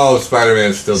 Spidey. Oh,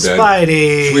 Spider-Man's still dead.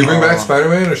 Spidey. Should we bring back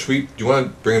Spider-Man, or do you want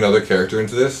to bring another character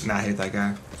into this? Nah, I hate that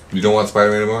guy. You don't want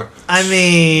Spider-Man anymore? I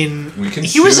mean, We can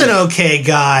he was choose- an okay We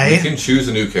guy. can choose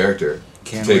a new character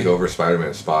Can to take we? over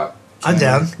Spider-Man's spot. I'm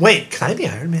down. Wait, can I be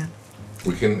Iron Man?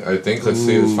 We can. I think. Let's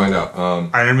see. Let's find out.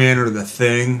 Iron Man or the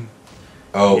Thing.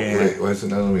 Oh Yeah. wait. Why is it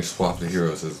not letting me swap the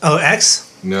heroes? Oh, X?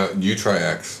 No, you try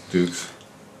X, Dukes.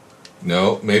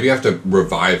 No, maybe I have to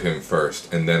revive him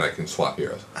first, and then I can swap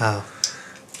heroes. Oh.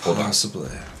 Hold on. Possibly.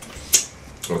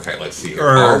 Okay, let's see here.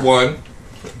 Or- R1.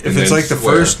 If and it's then like the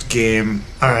square. first game,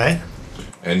 All right.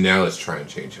 And now let's try and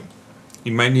change him.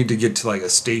 you might need to get to like a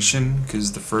station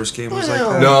because the first game was like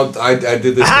Well. that. No, I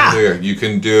did this Ah! earlier. You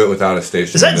can do it without a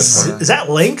station. Is that in this one. is that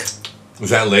Link? Was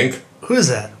that Link? Who is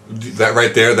that? That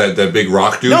right there, that big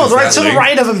rock dude. No, is right that to the Link?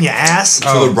 right of him, you ass.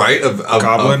 To the right of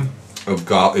Goblin? It's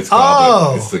Goblin.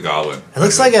 Oh. It's the Goblin. It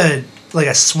looks like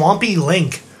a swampy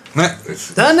Link.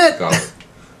 It's Doesn't it? Goblin.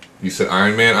 You said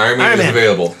Iron Man. Iron Man Iron is Man.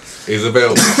 available. He's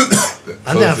available.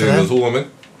 I'm down for that. Invisible Woman.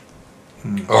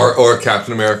 Or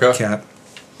Captain America. Cap.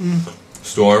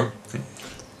 Storm.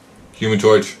 Human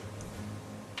Torch.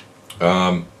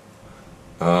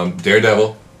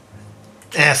 Daredevil.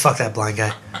 Fuck that blind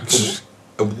guy.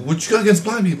 What you got against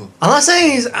blind people? I'm not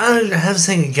saying I don't have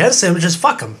anything against him, just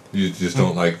fuck him. You just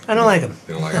don't like. I don't like him.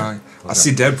 You don't like him. I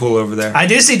see Deadpool over there. I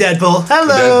do see Deadpool.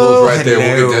 Hello. Deadpool's right there.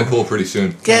 We'll Hello. get Deadpool pretty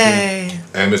soon. Yay.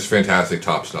 And Mr. Fantastic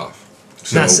tops off.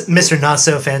 So, Mr. Not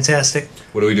So Fantastic.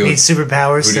 what are we doing? Needs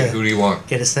superpowers Who do you want?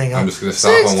 get his thing on. I'm just gonna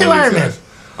stop on do one of Iron these Man. guys.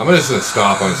 I'm just gonna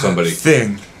stop on somebody.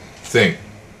 Thing. Thing.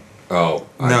 Oh,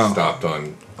 I No. stopped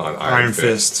on Iron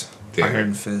Fist. Damn it.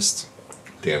 Iron Fist.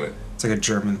 Damn it. It's like a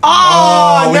German.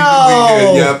 Oh, we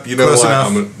no. did. Yep. You know Close what? enough.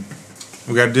 I'm gonna,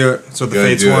 We gotta do it. So the Gotta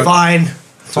Fates do it. want. Fine. So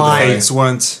the Fine. Fates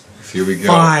want. here we go.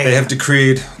 Fine. They have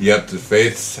decreed. Yep. The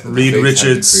Fates. Reed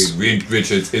Richards. Reed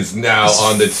Richards is now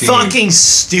on the team. Fucking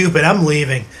stupid. I'm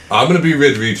leaving. I'm gonna be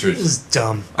Reed This Richards. is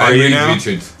dumb. Are I'm you Reed now?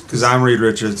 Richards. Because I'm Reed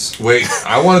Richards. Wait,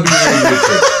 I want to be Reed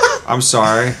Richards. I'm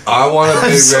sorry. I want to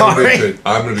be Reed sorry. Richards.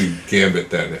 I'm gonna be Gambit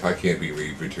then if I can't be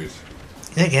Reed Richards.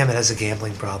 Yeah, Gambit has a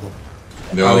gambling problem.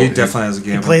 No, Oh, he definitely has a He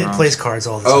gambling problem. plays cards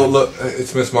all the time. Oh look,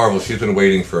 it's Miss Marvel. She's been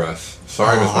waiting for us.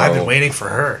 Sorry, Miss Oh, Marvel. I've been waiting for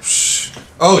her.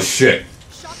 Oh shit.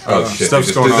 Oh shit. stuff's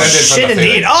We just going on. descended from Shit the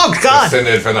indeed. ceiling. Oh, God.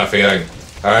 Descended from the ceiling.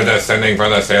 Descending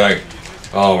from the ceiling.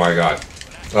 Oh my god.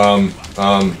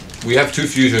 We have two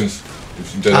fusions.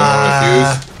 Does anyone want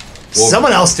to fuse? Well,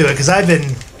 Someone else do it, because I've been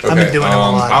doing them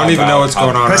a lot. I don't even know what's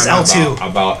going on Press right now. L2.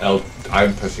 About L.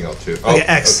 I'm pressing L2. Oh, Okay,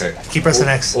 X. Okay. Keep pressing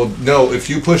X. Well, no. If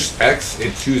you push X,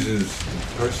 it chooses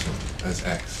the person as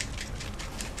X.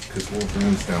 Because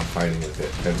Wolverine's now fighting with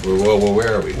it. And well,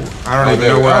 where are we? I don't even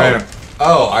know where I am.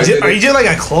 Oh, I did Are it. you doing like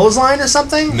a clothesline or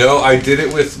something? No, I did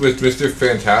it with Mr.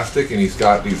 Fantastic, and he's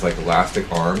got these like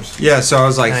elastic arms. Yeah, so I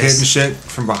was like Nice. hitting shit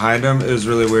from behind him. It was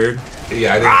really weird.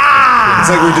 Yeah, I didn't. It's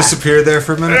like we disappeared there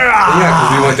for a minute. Yeah,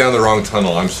 because we went down the wrong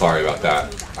tunnel. I'm sorry about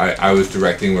that. I was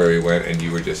directing where we went, and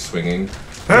you were just swinging.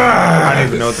 I didn't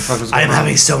even know what the fuck was going I'm on.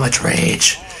 having so much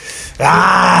rage. They're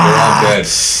all dead.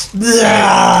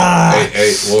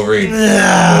 Hey, Wolverine.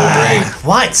 Wolverine.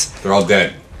 What? They're all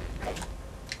dead.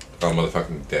 They're all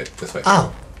motherfucking dead. This way.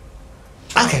 Oh.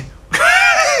 Okay.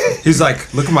 He's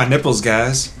like, look at my nipples,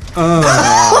 guys. Look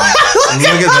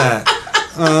at that.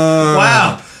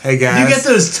 Wow. Hey, guys. You get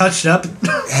those touched up?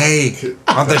 Hey,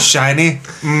 aren't they shiny?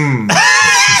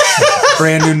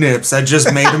 Brand new nips. I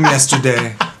just made them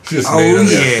yesterday. Just Oh, made them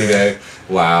yeah. yesterday.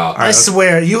 Wow. I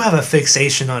swear, you have a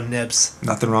fixation on nips.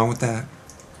 Nothing wrong with that.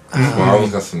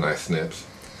 Marvel's got some nice snips.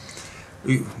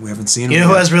 We haven't seen them. You know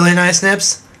who has really nice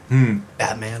nips?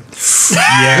 Batman.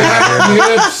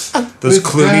 Yeah, Nips. those It's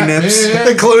Clooney nips. Batman.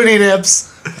 The Clooney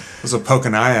nips. Those will poke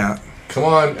an eye out. Come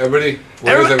on, everybody.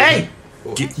 Where is Hey,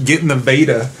 Get in the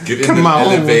Veda. Get in Come the on.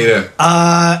 elevator.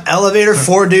 elevator,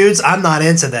 4 dudes. I'm not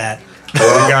into that. We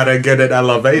gotta get an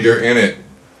elevator. You're in it.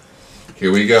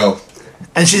 Here we go.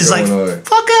 And she's Going like, away.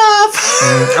 fuck off.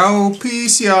 Oh,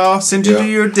 peace, y'all. Send you Yeah. to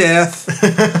your death.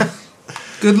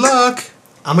 Good luck.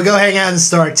 I'm gonna go hang out in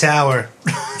Stark Tower.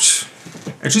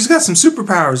 And she's got some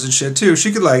superpowers and shit too.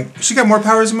 She got more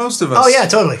powers than most of us. Oh yeah,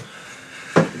 totally.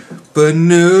 But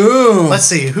no. Let's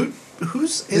see,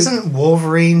 isn't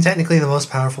Wolverine technically the most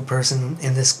powerful person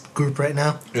in this group right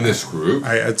now? In this group?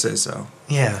 I'd say so.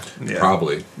 Yeah. Yeah.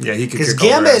 Probably. Yeah, he could Because kick all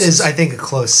their Gambit asses. is, I think, a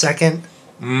close second.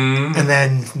 And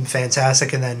then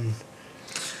Fantastic, and then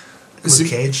Luke See-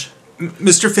 Cage.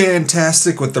 Mr.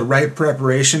 Fantastic with the right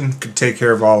preparation could take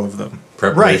care of all of them.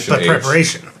 Right, Preparation but H.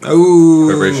 preparation. Oh.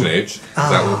 Preparation H. Is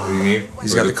that what you need?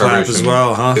 He's Or got is the it clap preparation- as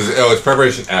well, huh? It's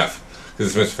preparation F.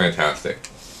 Because it's Mr. Fantastic.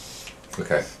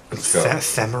 Okay, let's go.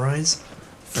 Femeroids?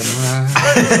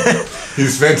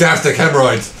 He's fantastic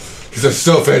hemorrhoids. Because they're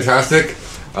so fantastic.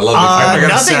 I love these I got a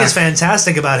Nothing sack. is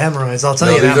fantastic about hemorrhoids, I'll tell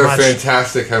No, you these that are much.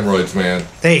 fantastic hemorrhoids, man.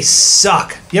 They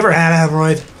suck. You ever had a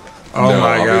hemorrhoid? Oh no,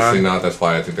 my obviously god. not. That's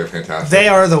why I think they're fantastic. They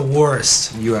are the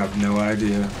worst. You have no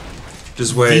idea.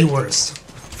 Just The wait. worst.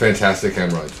 Fantastic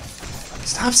hemorrhoids.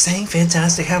 Stop saying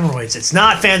fantastic hemorrhoids. It's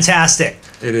not fantastic.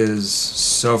 It is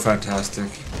so fantastic.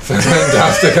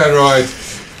 Fantastic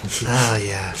hemorrhoids. Oh,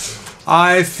 yeah.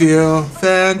 I feel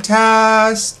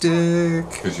fantastic.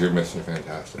 Because you're Mr.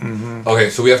 Fantastic. Okay,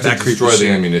 so we have to That creepy destroy the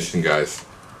shit. ammunition, guys.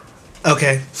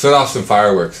 Okay, Set off some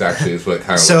fireworks, actually, is what it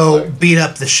kind of so looks like. beat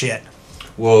up the shit.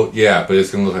 Well, yeah, but it's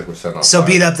going to look like we're setting off So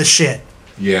beat fireworks. up the shit.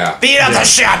 Yeah. Beat up the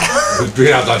shit!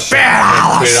 Beat up that shit.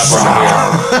 Beat up over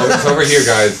here. It's over here,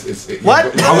 guys.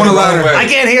 What? I want a ladder. I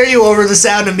can't hear you over the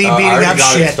sound of me I beating already up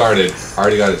got shit. it started.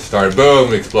 Already got it started.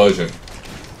 Boom! Explosion.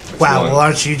 Wow, one. well,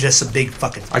 aren't you just a big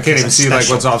fucking... I can't even see like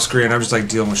special? what's off screen. I'm just like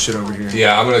dealing with shit over here.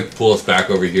 Yeah, I'm gonna pull us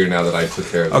back over here now that I took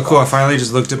care of. Oh, the cool. I boss. finally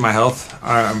just looked at my health.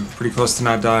 I'm pretty close to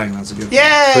not dying. That's a good thing.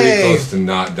 Pretty Yay! close to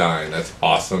not dying. That's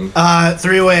awesome.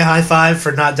 3-way high five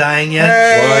for not dying yet.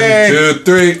 Hey! 1, 2,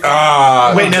 3.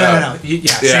 Ah! Wait, no. Yeah, Yeah,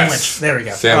 Yes. sandwich. There we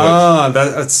go. Sandwich. Oh,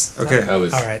 that's okay. That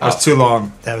was. All right. That's too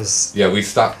long. That was... Yeah, we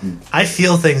stopped. I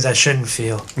feel things I shouldn't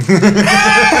feel.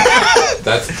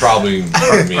 That's probably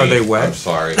me. Are they wet? I'm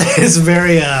sorry. It's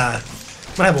very, I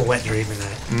have a wet dream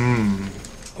tonight.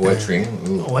 Wet dream.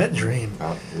 Ooh. A wet dream.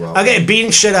 Well, Okay,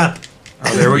 beating shit up.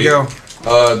 Oh, there we go.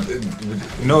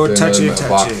 No there's touchy, another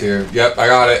box touchy. here. Yep, I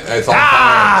got it. It's on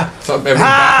Ah! fire. So, everyone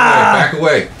Ah! back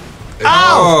away. It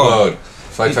Oh! explode.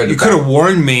 So I tried You to. could have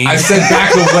warned me. I said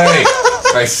back away.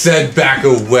 I said back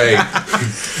away.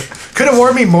 Could have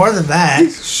warned me more than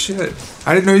that. Shit.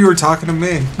 I didn't know you were talking to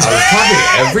me. I was talking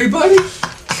to everybody.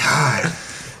 God.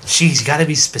 Jeez, you gotta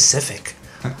be specific.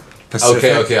 Pacific.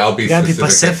 Okay, I'll be gotta be specific.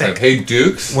 next Pacific. time. Hey,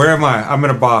 Dukes. Where am I? I'm in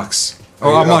a box.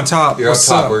 Oh, You're I'm on top. You're What's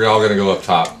on top. up? We're all gonna go up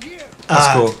top.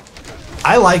 That's cool.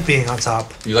 I like being on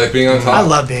top. You like being on top? I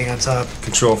love being on top.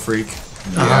 Control freak.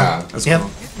 Yeah. That's Yep.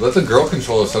 cool. Let the girl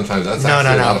control us sometimes. That's No,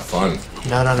 actually no, a no. lot of fun.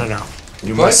 No.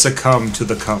 You What? must succumb to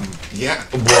the cum. Yeah.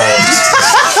 Well.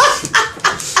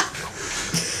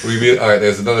 All right.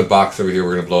 There's another box over here.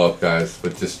 We're gonna blow up, guys.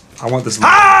 But just I want this.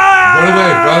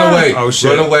 run away. Oh,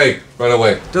 shit. Run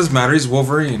away. Doesn't matter. He's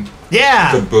Wolverine.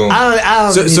 Yeah. Kaboom.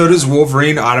 I don't So does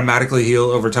Wolverine automatically heal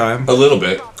over time? A little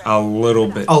bit. A little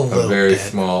bit. a A little very bit.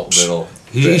 small little.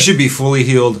 He bit. should be fully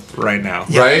healed right now.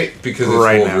 Right? Because it's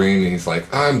Right now. Wolverine, and he's like,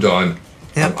 I'm done.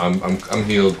 Yep. I'm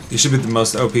healed. He should be the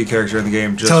most OP character in the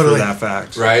game just Totally. for that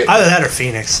fact. Right? Either that or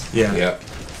Phoenix. Yeah. Yeah.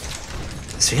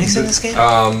 Is Phoenix in this game?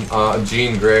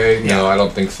 Jean Grey? No, Yeah. I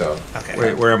don't think so. Okay.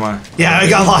 Wait, where am I? Yeah, I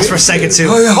got lost for a second too.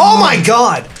 Oh, yeah. Oh my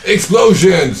god!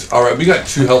 Explosions! Alright, we got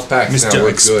 2 health packs Mr. now. We're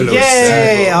Explosive. good.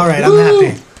 Yay! All right, I'm Woo!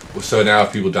 happy. So now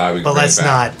if people die, we can But bring let's it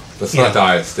back. not. Let's you not know,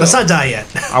 die still. Let's not die yet.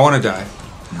 I want to die.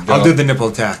 I'll No. do the nipple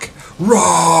attack.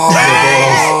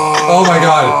 Oh my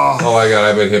god! Oh my god,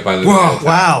 I've been hit by the Whoa. nail attack.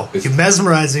 Wow, It's- you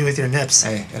mesmerized me with your nips.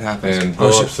 Hey, it happens. And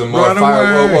blow shit. up some more Run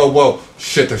fire. away. Whoa.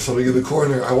 Shit, there's something in the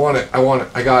corner. I want it.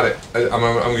 I got it. I'm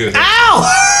gonna hit.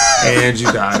 Ow! And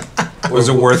you died. Was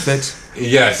it worth it?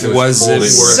 Yes, it Was was it totally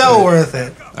worth So it. worth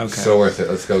it. Okay. So worth it.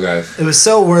 Let's go, guys. It was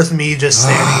so worth me just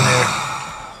standing there.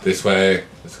 This way.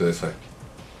 Let's go this way.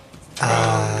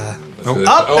 Let's go this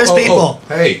Oh, way. there's people.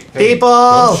 Hey, People.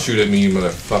 Don't shoot at me, you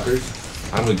motherfuckers.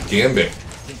 I'm with Gambit.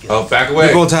 Oh, back away.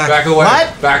 Nipple attack. Back away.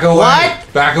 What? Back away.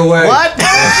 What? Back away. What?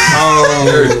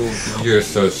 Oh. You're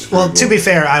so screwed. Well, to be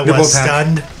fair, I Nibble was attack.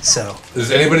 stunned, so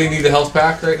Does anybody need a health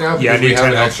pack right now? Yeah, I Because we need have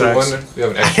 10 an health extra packs. one. We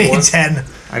have an I extra need one. 10.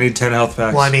 I need 10 health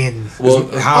packs. Well, I mean, Well,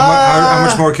 how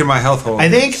much more can my health hold? I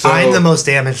think So- I'm the most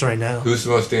damaged right now. who's the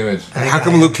most damaged? How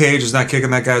come Luke Cage is not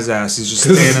kicking that guy's ass? He's just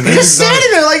standing there. He's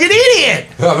standing there like an idiot.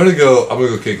 I'm gonna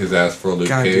go kick his ass for Luke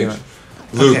God Cage. damn it.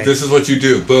 Luke, Okay. this is what you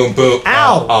do. Boom, boom.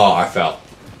 Ow. Oh, I fell.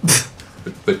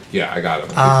 but yeah, I got him.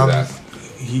 I kicked his ass.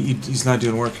 He's not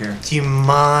doing work here. Do you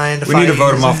mind if We need to I vote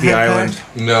him use off a the head island.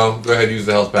 pack? No, go ahead. Use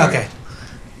the health pack. Okay.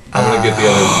 I'm gonna get the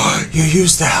other. You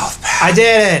used the health pack. I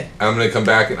did it. I'm gonna come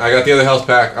back. I got the other health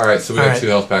pack. All right, so we got Alright. 2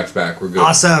 health packs back. We're good.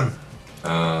 Awesome.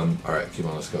 All right, keep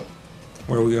on. Let's go.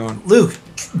 Where are we going? Luke,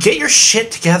 get your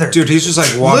shit together. Dude, he's just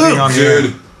like walking Luke. on the air.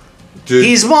 Dude.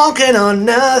 He's walking on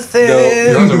nothing. No,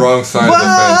 you're on the wrong side of the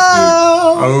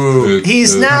Whoa. Oh, fence, dude.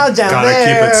 He's Dude. now down gotta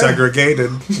there. keep it segregated.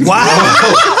 Wow.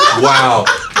 Wow.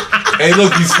 Hey,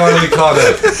 look, he's finally caught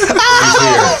up.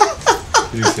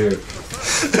 He's here.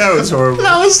 That was horrible.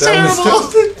 That was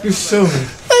terrible. You're so.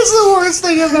 That's the worst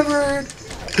thing I've ever heard.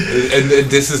 And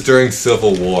this is during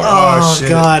Civil War. Oh, shit.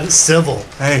 God, civil.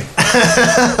 Hey,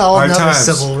 All hard another times.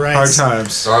 civil Hard rights.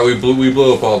 times. All right, we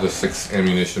blew up all the 6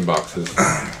 ammunition boxes.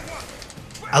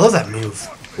 I love that move.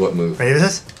 What move? Ready for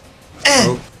this?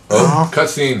 Oh. Oh,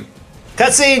 cutscene.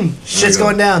 Cutscene. Shit's go.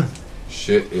 going down.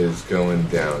 Shit is going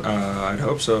down. I'd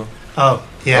hope so. Oh,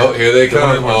 yeah. Oh, here they come.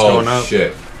 Everyone's going Oh up.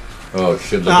 shit. Oh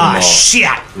shit. Look at them Ah, all.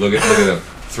 shit. Look at them.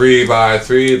 3 by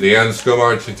 3. The ends go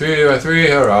marching 3 by 3.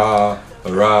 Hurrah!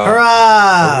 Hurrah!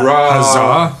 Hurrah.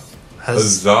 Hurrah! Huzzah.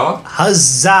 Huzzah!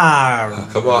 Huzzah.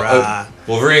 Come on,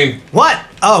 Wolverine. What?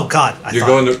 Oh, God. I You're thought-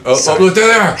 going to. Oh, Sorry. look, they're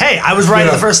there. Hey, I was right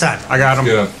Yeah. the first time. I got him.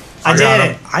 Get him. I got did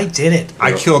him. it. I did it.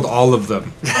 I killed all of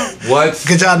them. What?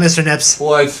 Good job, Mr. Nips.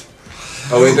 What?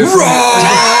 Oh wait, there's something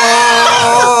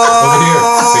over here.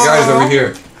 The guy's over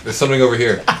here. There's something over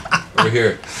here. Over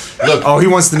here. Look, Oh, he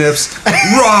wants the nips.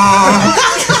 Raw.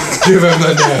 give him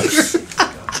the nips.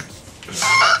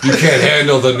 You can't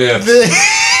handle the nips.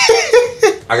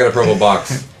 I got a purple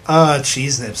box.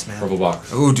 Cheese nips, man. Purple box.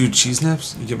 Oh, dude, cheese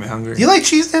nips. You get me hungry. You like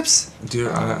cheese nips?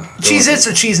 Dude, Cheese Its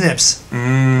or cheese nips?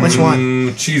 Which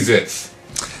one? Cheez-Its.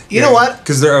 You know what?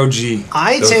 Because they're OG.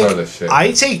 Those are the shit.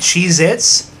 I take Cheez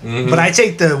Its, but I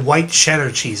take the white cheddar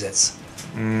Cheez Its.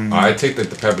 I take the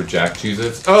pepper jack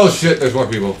Cheez-Its. Oh shit, there's more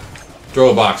people.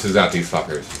 Throw boxes at these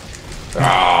fuckers.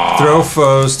 Throw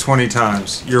foes 20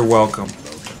 times. You're welcome.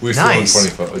 We still Nice.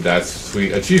 have 25. That's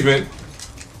sweet. Achievement.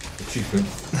 Achievement.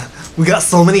 We got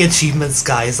so many achievements,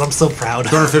 guys. I'm so proud.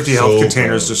 250 health So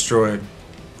containers proud. destroyed.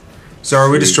 So are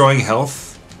we Sweet. destroying health?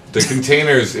 The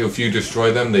containers, if you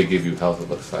destroy them, they give you health, it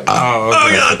looks like. Oh,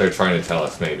 okay. That's what they're trying to tell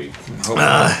us, maybe. Hold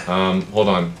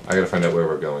on. I gotta find out where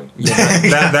we're going.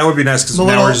 that would be nice because The now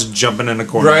little- we're just jumping in a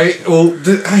corner. Right? Well,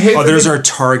 I hate Oh, there's our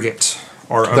target.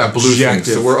 Our that blue thing.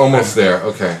 objective. So we're almost there.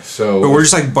 Okay, so But we're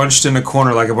just like bunched in a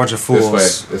corner like a bunch of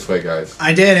fools. this way, guys.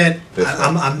 I did it. This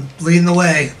I'm leading the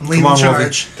way. I'm leading Come the on, Wolfie.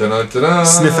 charge. Da-da-da-da.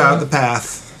 Sniff out the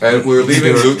path. And we're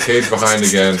leaving Luke Cage behind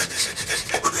again.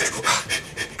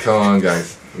 Come on,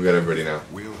 guys. We got everybody now.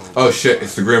 Oh shit!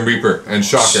 It's the Grim Reaper and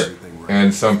Shocker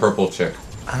and some purple chick.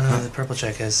 I don't know who the purple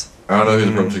check is. I don't know who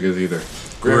the purple chick is either.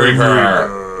 Grim Grim Reaper.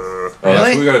 Oh, that's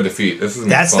Really? who we gotta defeat. This is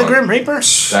That's the Grim Reaper?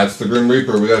 That's the Grim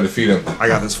Reaper. We gotta defeat him. I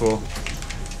got this fool.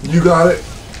 You got it.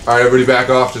 All right, everybody, back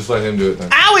off. Just let him do it then.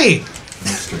 Owie!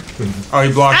 Oh,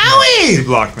 he blocked Owie! me. He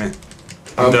blocked me.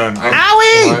 I'm done.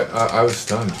 Owie! I was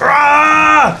stunned.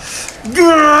 Ah!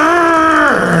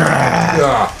 Grrr!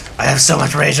 Ah, I have so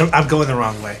much rage. I'm going the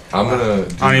wrong way. I'm gonna. I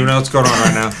don't even know what's going on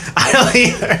right now. I don't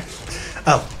either.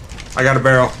 Oh, I got a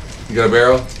barrel. You got a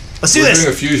barrel? let's do We're this.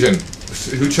 doing a fusion.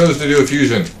 Who chose to do a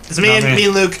fusion? It's me Not and me.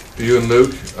 Luke. You and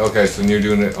Luke? Okay, so you're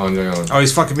doing it on your own. Oh,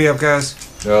 he's fucking me up, guys.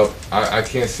 No, I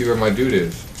can't see where my dude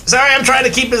is. Sorry, I'm trying to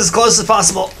keep it as close as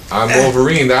possible. I'm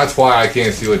Wolverine, that's why I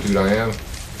can't see what dude I am.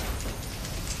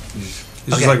 He's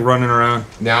Okay. just like running around.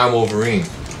 Now I'm Wolverine.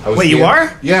 I was Wait, you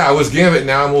are? Yeah, I was Gambit,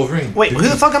 now I'm Wolverine. Wait, who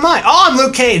the fuck am I? Oh, I'm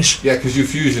Luke Cage. Yeah, because you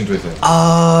fusioned with him.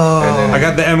 Oh, And then I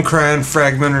got the M-Cran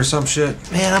fragment or some shit.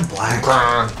 man, I'm black.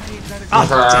 Grrr. Oh,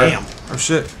 damn. Oh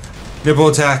shit. Nipple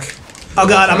attack. Oh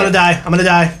god, I'm gonna die. I'm gonna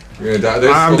die. You're gonna die.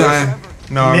 There's, I'm well, dying.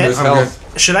 No, I'm, Mid- There's I'm good.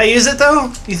 health. Should I use it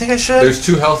though? You think I should? There's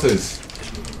 2 healths.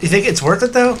 You think it's worth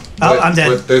it though? Oh, But- I'm dead.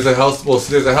 But there's a health. Well,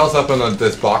 there's a health up on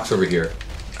this box over here.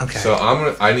 Okay. So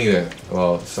I need a.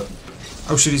 Well,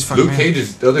 Oh shit, he's fucking Luke me. Cage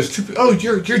is. Oh, there's 2. Oh,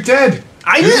 you're dead.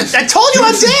 I told you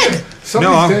I'm dead.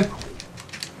 Somebody's I'm- dead.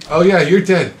 Oh yeah, you're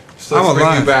dead. So let's I'm bring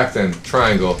you alive. back then.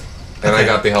 Triangle. And I Okay.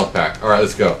 got the health pack. All right,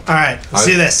 let's go. All right, let's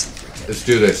do this. Let's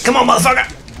do this. Come on,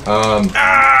 motherfucker.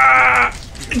 Ah!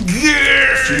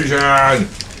 Grrr. Fusion.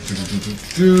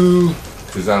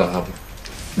 Because that'll help.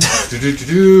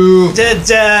 Do-do-do-do.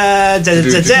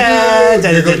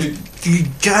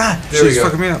 God. There we She's go.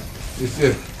 fucking me up.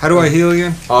 How do I heal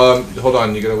again? Hold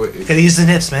on, you gotta wait. Gotta use the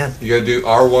nips, man. You gotta do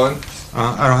R1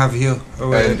 I don't have a heal. Oh,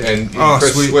 wait. and you Oh,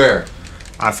 press sweet. square.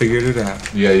 I figured it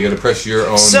out. Yeah, you gotta press your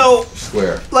own So-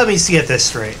 square. Let me get this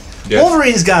straight. Yes.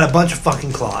 Wolverine's got a bunch of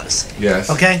fucking claws. Yes.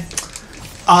 Okay?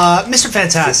 Mr.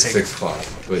 Fantastic. 6 claws.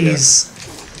 But He's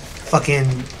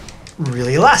fucking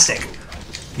really elastic.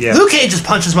 Yeah. Luke Cage just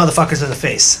punches motherfuckers in the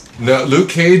face. No, Luke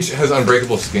Cage has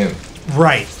unbreakable skin.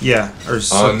 Right. Yeah, or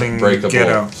something Unbreakable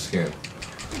ghetto. skin.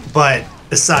 But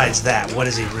besides that, what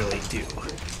does he really do?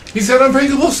 He's got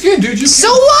unbreakable skin, dude. So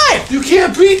what? You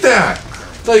can't beat that.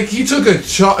 Like he took a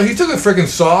freaking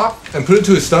saw and put it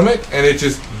to his stomach, and it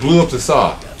just blew up the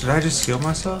saw. Did I just heal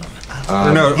myself?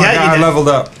 Or no, yeah, you I did. leveled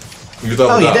up. You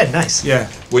leveled Oh, you up. did. Nice. Yeah.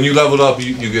 When you leveled up,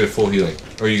 you get a full healing,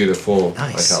 or you get a full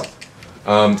Nice. like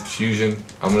health. Fusion.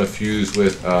 I'm gonna fuse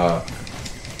with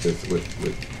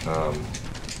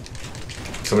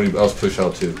somebody else. Push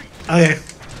L2. Okay.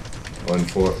 1,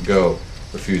 4, go.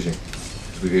 We're fusing.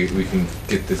 We can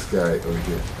get this guy over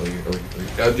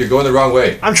here. You're going the wrong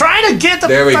way. I'm trying to get the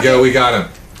There we fucking- go. We got him.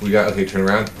 Okay, turn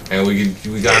around, and we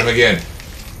got him again.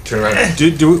 Turn around.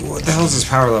 What the hell is his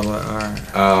power level?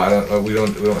 Alright. I don't. We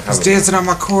don't have. He's dancing on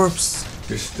my corpse.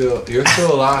 You're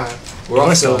still alive. We're all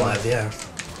We're still still alive, yeah.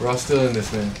 We're all still in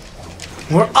this, man.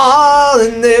 We're all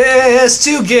in this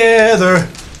together.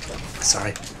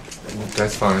 Sorry.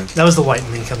 That's fine. That was the white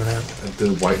me coming out. The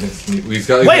whiteness. We've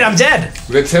got. Wait, I'm dead.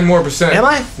 We got 10 more %. Am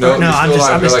I? No, No, you're I'm still just-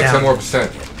 alive. I'm We're just like down. 10 more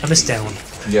 %. I missed down.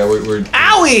 Yeah, we're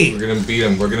Owie! gonna beat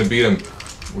him. We're gonna beat him.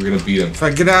 We're gonna beat him. If I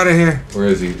get out of here. Where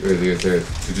is he? Where is he? There.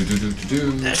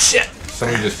 Do-do-do-do-do. Ah, shit.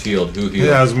 Somebody just healed. Who healed? Yeah,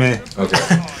 that was me.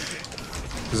 Okay.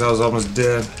 Because I was almost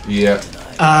dead. Yeah.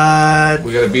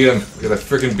 We gotta beat him. We gotta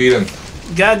freaking beat him.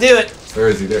 Gotta do it. Where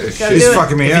is he? There. Gotta Shit. He's do it.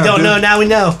 fucking me If up, you don't dude. know, now we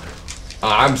know.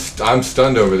 I'm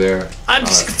stunned over there. I'm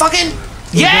just fucking.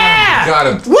 Yeah! Got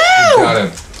him. Woo! Got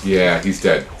him. Yeah, he's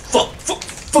dead. Fuck the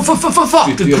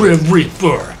Feel Grim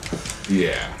Reaper.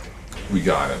 Yeah. We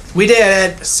got him. We did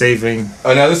it. Saving.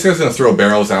 Oh, now this guy's gonna throw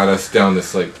barrels at us down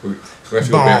this like. We have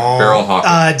to go barrel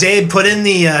hopping. Dave, put in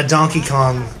the Donkey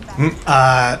Kong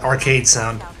arcade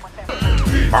sound.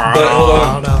 But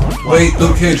hold on. Wait,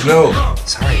 Luke Cage, no.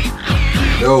 Sorry.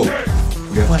 No.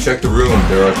 We have to check the room.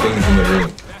 There are things in the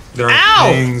room. There are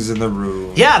Ow! things in the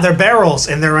room. Yeah, they're barrels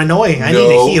and they're annoying. I need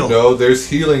to heal. No, there's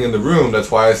healing in the room.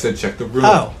 That's why I said check the room.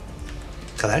 Oh.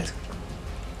 Correct.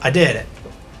 I did it.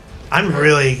 I'm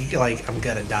really, like, I'm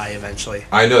gonna die eventually.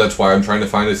 I know, that's why I'm trying to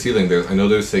find his healing. I know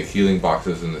there's like healing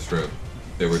boxes in this room.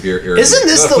 They were here earlier. Isn't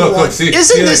this the Look, one? see,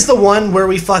 Isn't healing. this the one where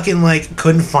we fucking like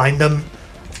couldn't find them?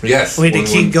 Yes. We had to when-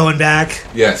 keep when- going back.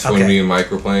 Yes, when Okay. me and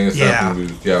Mike were playing and stuff. Yeah. And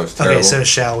it was terrible. Okay, so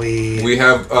shall we? We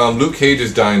have Luke Cage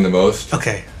is dying the most.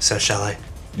 Okay, so shall I?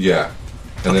 Yeah.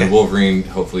 And Okay. then Wolverine,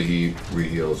 hopefully he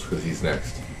re-heals because he's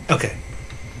next. Okay.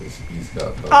 He's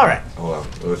got. All right. Hold on.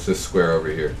 Let's just square over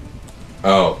here.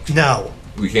 Oh, No.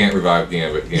 we can't revive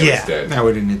Gambit. Gambit's Yeah. dead. No,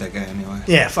 we didn't need that guy anyway.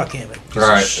 Yeah, fuck him. All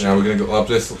right, now we're gonna go up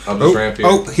this ramp here.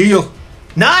 Oh, heal.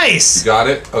 Nice. You got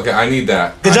it? Okay, I need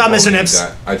that. Good I job, totally Mr. need Nips.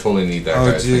 that. I totally need that,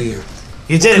 Oh, guys. do Thank you?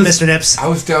 You did it, Mr. Nips. I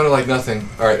was down to like nothing.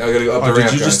 All right, I gotta go up Oh, the did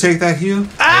ramp. you just guys. take that heal?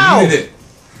 I Ow! needed it.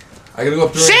 I gotta go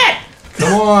up the ramp. Shit!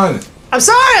 Come on. I'm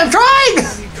sorry. I'm trying.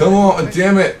 Come on.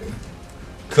 Damn it.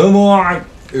 Come on.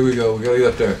 Here we go. We gotta get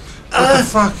up there. What the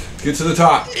fuck? Get to the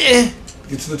top. Eh.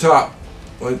 Get to the top.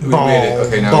 We made it.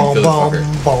 Okay, now we kill this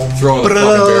fucker. boom, Throwing the bro.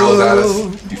 fucking barrels at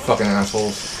us. You fucking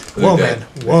assholes. They're Whoa, dead. man.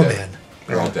 They're Whoa, dead. man.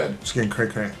 They're all dead. Just getting cray.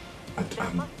 I'm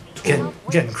totally.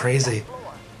 Getting crazy.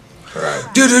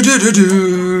 Alright. Do do do do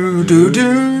do do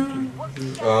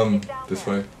do. This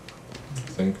way. I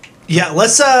think. Yeah,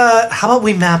 let's how about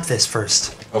we map this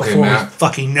first? Okay, before map. We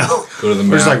fucking know. Go to the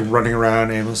We're just map. like running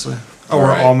around aimlessly. Oh, All we're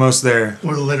right. almost there.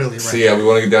 We're literally right. So yeah, we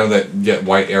want to get down to that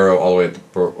white arrow all the way.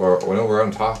 Or no, we're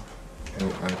on top.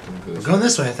 Oh, I can do this. We're going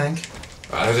this way, I think.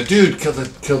 There's a dude. Kill the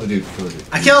dude. Kill the dude.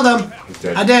 I killed him. He's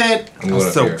dead. I did it. I'm I'm going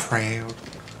up so here. proud.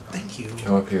 Thank you.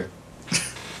 Come up here.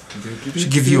 Should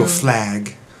give you a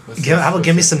flag. How about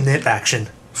give me some nip action?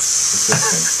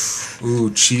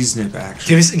 Ooh, cheese nip action.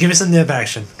 Give me some nip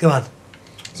action. Come on,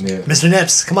 Yeah. Mr.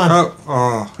 Nips. Come on,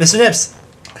 Oh. Mr. Nips.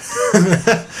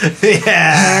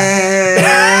 Yeah. Hey.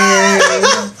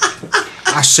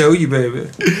 I show you, baby.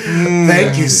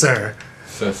 Thank you, sir.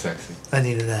 So sexy. I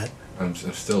needed that. I'm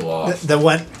still lost. That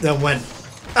went.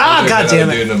 Ah, There's god damn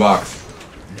another dude it! in the box.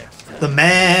 The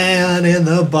man in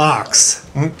the box.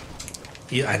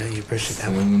 Yeah, I know you appreciate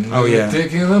that one. Oh, yeah.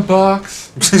 Dick in the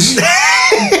box.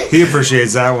 He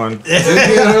appreciates that one.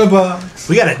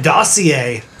 We got a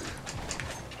dossier.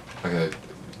 I got a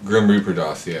Grim Reaper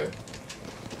dossier.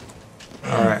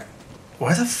 All right.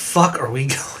 Where the fuck are we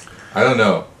going? I don't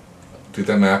know. Get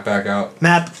that map back out.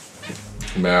 Map.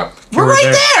 Map. We're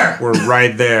right there. We're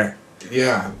right there.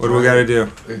 Yeah. What do we got to do?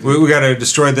 We got to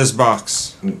destroy this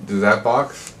box. Does that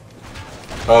box?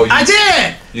 Oh, I did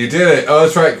it. You did it. Oh,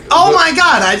 that's right. Oh my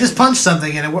god! I just punched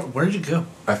something in it. Where'd you go?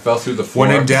 I fell through the floor.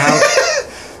 When in doubt,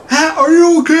 Are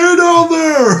you okay down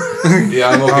there? Yeah,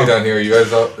 I'm okay down here. You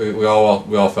guys, we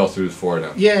all fell through the floor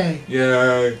now. Yay!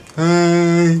 Yay!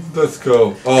 hey, Let's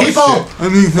go. Oh People! shit!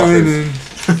 I'm excited.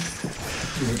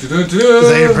 Is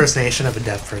that your impersonation of a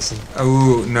deaf person?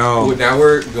 Oh no! Now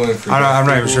we're going for. I'm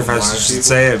not even sure if I blind should people.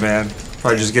 say it, man.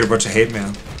 Probably just get a bunch of hate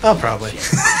mail. Oh, probably.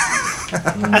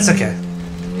 That's okay.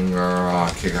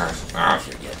 Kick ass.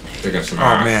 Kicking some Oh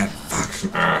ass. man. Fuck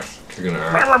some ass. Kicking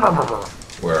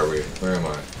ass. Where are we? Where am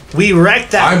I? We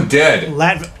wrecked that. I'm dead.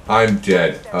 I'm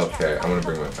dead. Okay, I'm gonna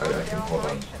bring my. I can hold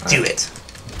on. Do it.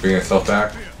 Bring myself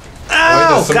back.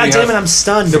 Oh, somebody god damn it! has- I'm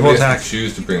stunned. Somebody attack. has to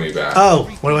choose to bring me back. Oh,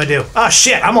 what do I do? Oh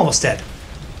shit! I'm almost dead.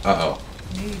 Uh oh.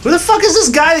 Who the fuck is this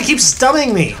guy that keeps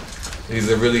stunning me? He's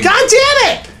a really. God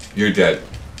damn it! You're dead.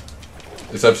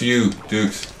 It's up to you,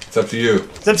 Dukes. It's up to you.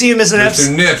 It's up to you, Mr. Nips.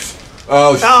 Mr. Nips.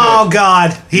 Oh shit. Oh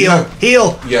god! Heal! Yeah.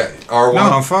 Heal! Yeah, R1. No,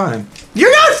 I'm fine.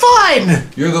 You're not fine.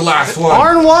 You're the last one.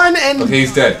 Arn1 and Okay,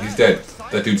 he's dead. He's dead.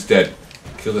 That dude's dead.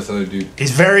 Kill this other dude.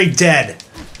 he's very dead.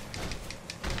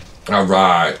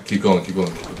 Alright. Keep going, keep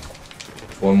going, keep going.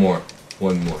 One more.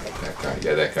 One more. That guy.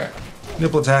 Yeah, that guy.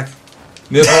 Nipple attack.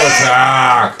 Nipple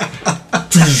attack!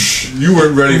 You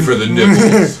weren't ready for the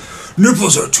nipples.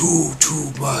 Nipples are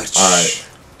too much. Alright.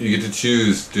 You get to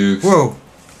choose, Dukes. Who?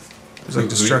 It's like Who-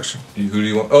 destruction. Who do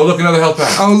you want? Oh, look, another health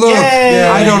pack. Oh look! Yay!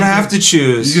 I don't have to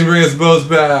choose. You can bring us both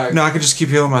back. No, I can just keep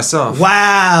healing myself.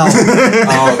 Wow.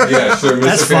 Oh, yeah, sure. Mr.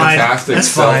 That's fine. Fantastic, That's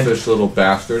fine. selfish little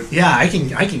bastard. Yeah, I can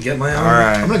get my own. All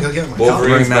right. I'm gonna go get my Wolverine's coffee.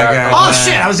 Bring that back. guy Oh back.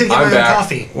 shit! I was gonna get I'm my own back.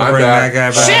 coffee. We'll I'm bring back.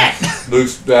 that guy back. Shit!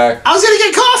 Luke's back. I was gonna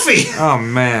get coffee. Oh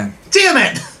man. Damn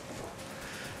it!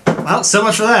 Well, so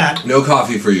much for that. No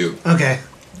coffee for you. Okay,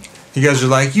 You guys are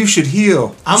like, you should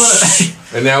heal. I'm gonna.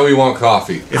 And now we want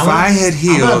coffee. If I had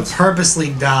I'm gonna healed.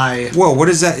 purposely die. Whoa, what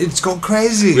is that? It's going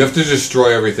crazy. We have to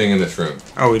destroy everything in this room.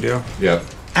 Oh, we do? Yep.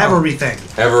 Everything.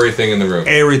 Everything in the room.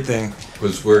 Everything.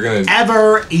 Was we're gonna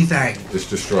Everything. just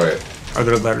destroy it. Are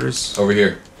there letters? Over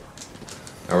here.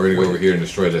 Now we're gonna go over here and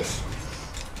destroy this.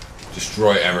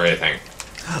 Destroy everything.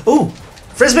 Ooh,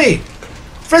 frisbee,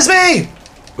 frisbee.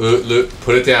 Look,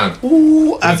 put it down.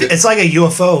 Ooh, it's like a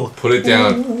UFO. Put it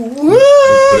down. Woo!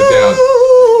 Put it down.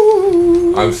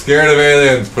 I'm scared of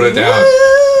aliens. Put it down.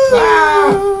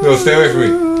 Ah! No, stay away from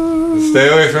me. Stay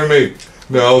away from me.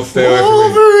 No, stay away from me.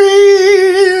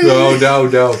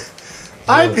 Wolverine. No.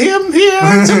 I'm him here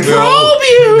to No. probe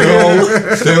you.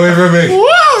 No, stay away from me.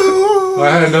 Whoa. I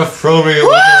had enough probing.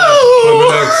 Whoa.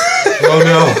 Oh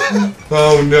no.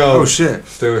 Oh no. Oh shit.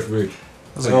 Stay away from me.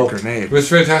 That was like a grenade. Mr.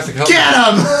 Fantastic, help Get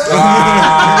me. him.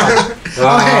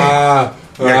 Ah,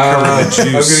 Yeah, covered in I'm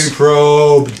juice. getting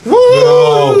probed. Woo.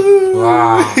 No.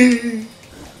 Ah.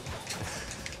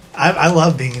 I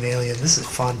love being an alien. This is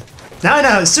fun. Now I know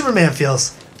how Superman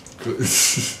feels.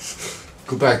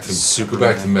 Go back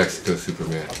to Mexico,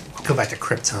 Superman. Go back to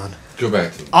Krypton. Go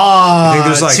back to Oh, think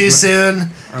there's, like, too soon.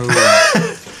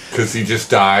 Oh, because he just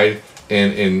died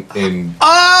in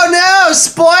Oh no!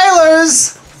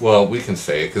 Spoilers. well, we can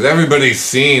say it because everybody's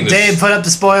seen this Dave, put up the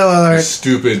spoiler alert.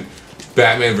 stupid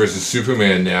Batman versus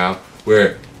Superman now,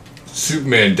 where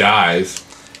Superman dies,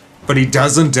 but he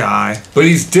doesn't die. but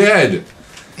he's dead.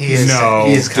 He is. No.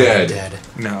 He is kind Dead. of dead.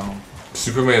 No.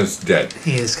 Superman's dead.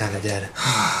 He is kind of dead.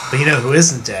 But you know who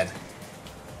isn't dead?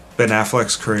 Ben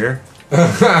Affleck's career. You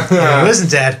know who isn't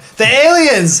dead? The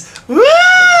aliens. Woo!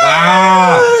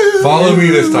 Ah! Follow me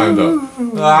this time, though.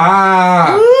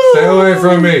 Ah! Stay away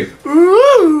from me.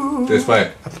 Woo! This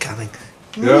way. I'm coming.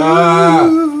 Ah!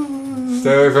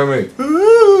 Stay away from me.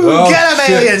 Woo! Oh, Get him,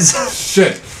 shit. aliens!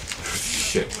 Shit.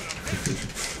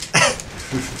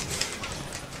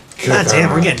 God damn,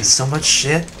 we're getting so much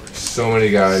shit. So many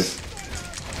guys.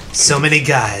 So many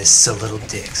guys, so little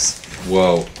dicks.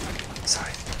 Whoa.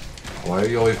 Sorry. Why are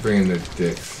you always bringing the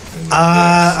dicks? And the dicks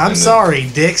I'm and the- sorry.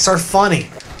 Dicks are funny.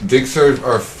 Dicks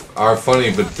are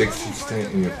funny, but dicks should stay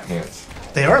in your pants.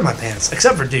 They are in my pants,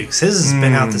 except for Duke's. His has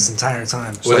been out this entire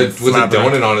time. With a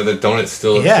donut on it, the donut's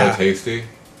still Yeah. so tasty.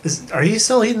 Are you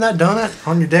still eating that donut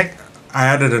on your dick? I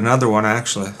added another one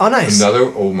actually. Oh, nice.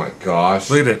 Another, oh my gosh.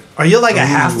 Look at it. Are you like a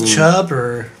half Ooh. chub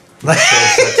or like?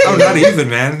 Oh, not even,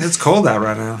 man. It's cold out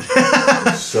right now.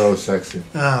 So sexy.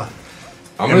 Oh,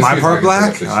 I'm gonna Am I see if part can black?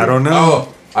 set up this I shit. don't know.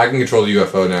 Oh, I can control the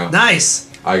UFO now. Nice.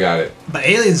 I got it. But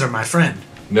aliens are my friend.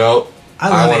 No. I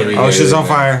love wanna it. be Oh, the she's alien on now.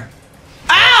 fire.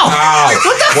 Ow!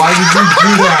 Ow! Why did you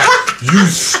do that? You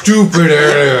stupid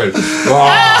alien!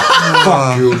 Oh,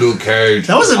 fuck you, Luke Cage.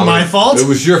 That wasn't my fault. It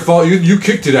was your fault. You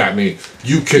kicked it at me.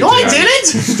 You kicked No, it I at me.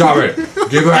 didn't. Stop it.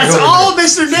 Give it back That's over all to me.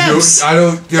 Mr. Nips. I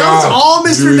don't. That was all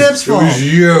Mr. Nips' It was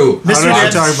you. Mr. I don't know what you're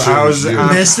Nips. talking about. I was,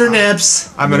 Mr.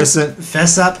 Nips, I'm innocent.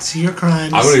 fess up to your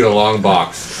crimes. I'm gonna get a long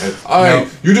box. And, hey, No.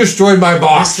 you destroyed my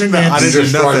box. Mr. You Nips. I didn't do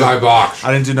destroyed nothing. my box.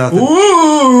 I didn't do nothing.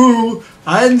 Ooh,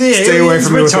 I'm the Stay away alien's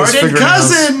from me with those retarded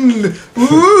fingernails. cousin.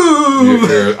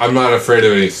 Ooh. I'm not afraid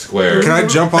of any squares. Can I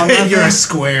jump on that? You're a thing?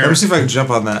 square. Let me see if I can jump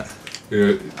on that.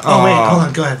 You're- Oh wait, hold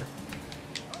on. Go ahead.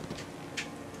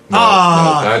 no,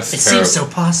 Ah, that's it terrible. seems so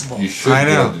possible. You should I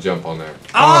be know. able to jump on there.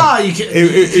 You can.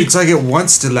 It's like it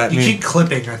wants to let you me. keep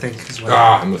clipping. I think is what.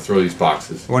 I'm gonna throw these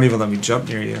boxes. It won't even let me jump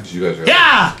near you. You guys are.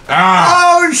 Yeah.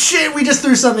 Ah! Oh shit! We just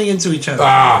threw something into each other.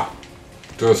 Ah!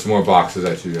 Throw some more boxes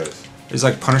at you guys. There's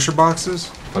like Punisher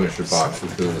boxes. Punisher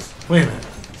boxes. Does Wait a minute.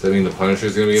 that mean the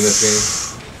Punisher's gonna be in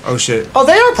this Oh shit. Oh,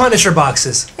 they are Punisher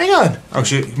boxes. Hang on. Oh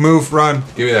shit. Move. Run. game?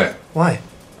 Give me that. Why?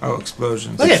 Oh,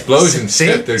 explosions. Look at Explosions. See,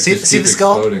 Shit, they see, just see keep the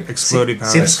skull. exploding. Exploding see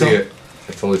powers. the I skull? see it.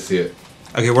 I totally see it.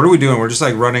 Okay, what are we doing? We're just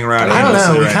like running around. I don't know.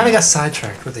 aimlessly We right kind of now. got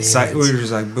sidetracked with the We aliens. were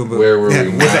just like boom boom. Where were we?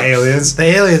 With the aliens. The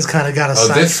aliens kind of got us Oh,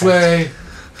 sidetracked. this way.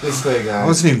 This way, I guys.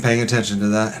 wasn't even paying attention to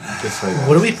that. This way, guys.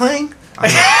 What are we playing?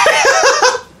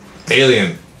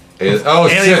 Alien. Oh,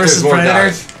 Alien shit, versus there's more Predator?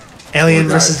 guys. Alien Poor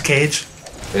guy. versus Cage.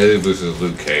 Alien versus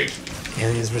Luke Cage.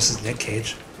 Aliens versus Nick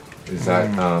Cage. Is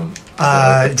that,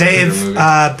 Dave, movie?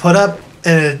 put up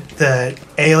the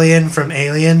alien from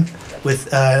Alien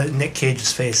with Nick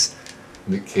Cage's face.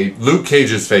 Nick Cage. Luke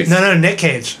Cage's face. No, Nick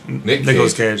Cage. Nick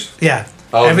Nicolas Cage. Cage. Yeah.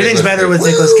 Oh, Everything's Nicolas better Cage. with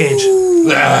Nicolas Cage.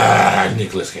 Ah,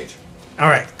 Nicolas Cage. All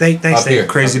right. Thanks, Up here. Dave.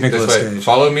 Crazy This Nicolas way. Cage.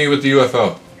 Follow me with the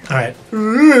UFO. All right.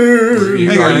 Are you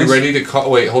guys. ready to call?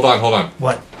 Wait, hold on.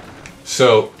 What?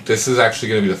 So, this is actually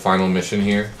going to be the final mission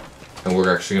here. And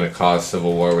we're actually going to cause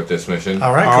civil war with this mission.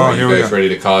 All right. Oh, Cool. Are here you we guys go. ready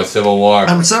to cause civil war?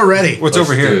 I'm so ready. What's Let's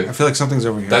over do here? it. I feel like something's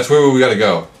over here. That's where we got to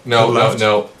go. No, To the left?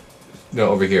 No,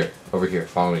 over here. Over here.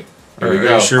 Follow me. Here Are we you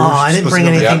go. sure? Oh, I didn't bring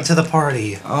anything Yep. to the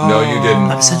party. No, you didn't.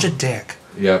 I'm such a dick.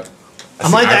 Yep.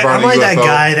 I'm like that. brought I'm a like that UFO.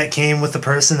 guy that came with the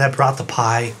person that brought the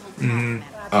pie.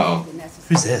 Uh-oh.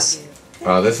 Who's this?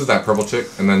 This is that purple chick,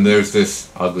 and then there's this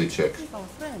ugly chick.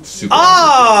 Super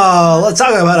Oh, let's talk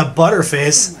about a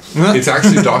butterface. ugly. It's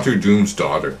actually Doctor Doom's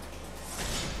daughter,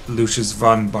 Lucius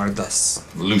von Bardas.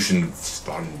 Lucian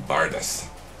von Bardas.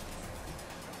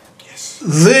 Yes.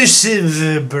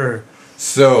 Lucifer.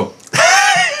 So,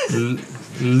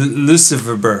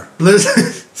 Lucifer.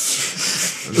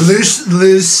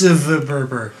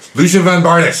 Lucifer. Lucian von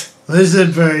Bardas.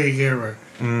 Lucifer.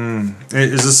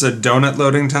 Is this a donut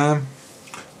loading time?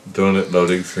 Donut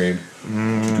loading screen.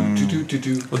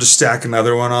 Do-do-do-do-do. We'll just stack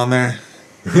another one on there.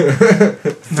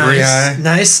 Nice. high.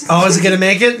 Nice. Oh, is it gonna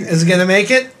make it? Is it gonna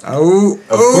make it? Oh,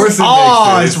 Of course it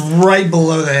Oh, makes it's it. right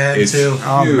below the head It's too.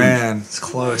 Oh huge. man. It's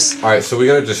close. Alright, so we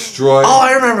gotta destroy. Oh,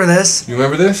 I remember this. You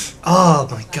remember this? Oh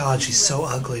my God, she's so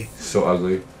ugly. So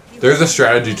ugly. There's a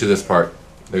strategy to this part.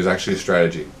 There's actually a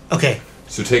strategy. Okay.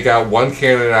 So take out one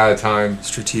cannon at a time.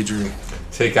 Strategery.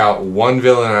 Take out one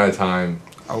villain at a time.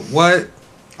 What?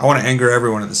 I want to anger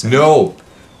everyone at the same time. No!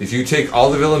 If you take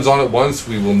all the villains on at once,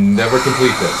 we will never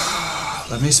complete this.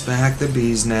 Let me smack the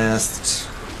bee's nest.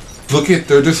 Look at,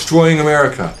 they're destroying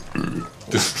America.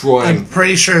 Destroying. I'm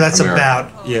pretty sure that's America.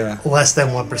 about Yeah. less than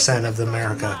 1% of the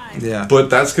America. Yeah. But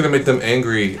that's gonna make them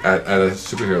angry at a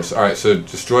superhero. So, alright, so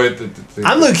destroy the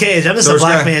I'm Luke Cage. I'm just So a we're just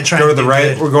black gonna man trying go to to the do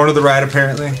right. good. We're going to the right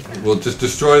apparently. We'll just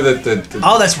destroy the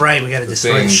Oh, that's right. We gotta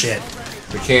destroy the things. shit.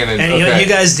 the cannon. And Okay. you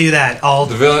guys do that. All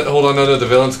The villain, hold on, no, the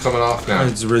villain's coming off now.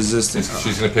 It's resistant.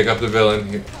 She's gonna pick up the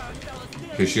villain.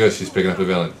 Here she goes, she's picking up the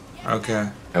villain. Okay.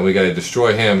 And we gotta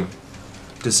destroy him.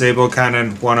 Disable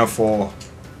cannon 104.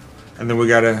 And then we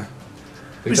gotta I think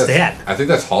Who's that's- that? I think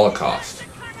that's Holocaust.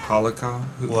 Holocaust.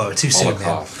 Whoa, too soon, man.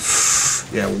 Holocaust.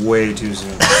 Yeah, way too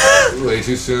soon. Way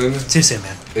too soon. Too soon,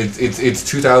 man. It's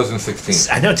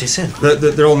 2016. I know, too soon.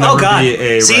 There'll never Oh God! be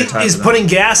a See, right time he's for that. putting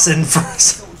gas in for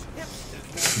us.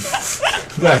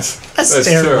 That's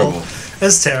terrible.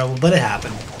 That's terrible, but it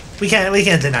happened. We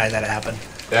can't deny that it happened.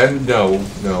 And no,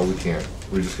 we can't.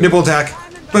 We're just gonna Nipple attack.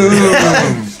 Boom.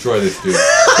 destroy this dude.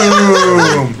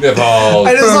 Boom. Nipples.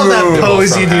 I just love that Boom.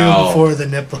 pose From you do hell. before the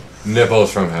nipple.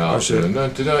 Nipples from hell. Oh, shit.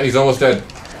 He's almost dead.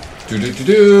 Do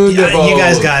Yeah, you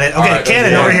guys got it. Okay,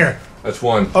 cannon over here. That's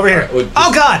one. Over here. Alright, with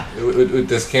Oh God! with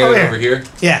this cannon Over here. over here.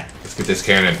 Yeah. Let's get this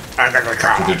cannon.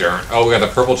 Oh, we got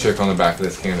the purple chick on the back of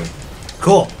this cannon.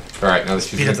 Cool. All right, now that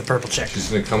she's Beat up gonna, the purple chick. she's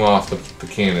gonna come off the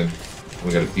cannon.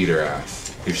 We gotta beat her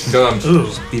ass. Here she comes.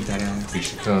 Ooh. Beat that ass. Here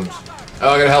she comes. Oh,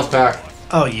 I got a health pack.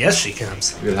 Oh, yes, she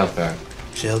comes. I got a health pack.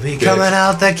 She'll be Bitch. coming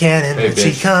out the cannon Hey, when bitch.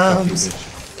 she Fuck you, comes.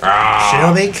 bitch. Ah,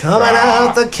 She'll be coming ah.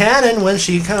 out the cannon when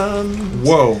she comes.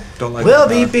 Whoa, don't like We'll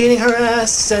that. be dog. beating her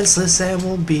ass senseless and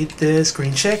we'll beat this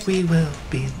green chick. We will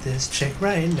beat this chick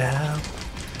right now.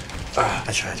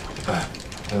 I tried.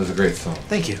 That was a great song.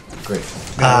 Thank you. Great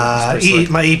song.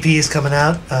 My EP is coming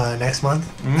out next month.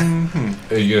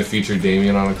 Are you gonna feature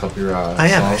Damien on a couple of your I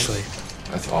am, songs? actually.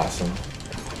 That's awesome.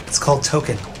 It's called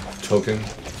Token. Token.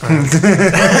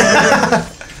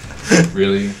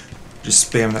 Really?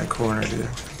 Just spam that corner, dude.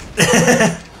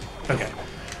 Okay.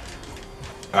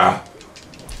 Ah.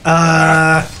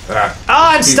 Oh,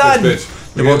 I'm Beat stunned. this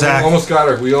bitch. Nibble attack. Almost got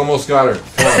her. We almost got her.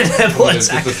 Come on. Nibble It's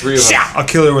attack. the three of us. Sha! I'll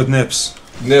kill her with nips.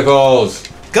 Nipples.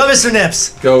 Go, Mr.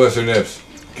 Nips. Go, Mr. Nips.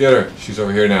 Get her. She's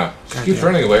over here now. She keeps damn.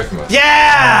 running away from us.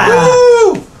 Yeah!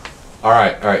 Woo! All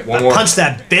right. One more. Punch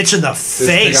that bitch in the Let's take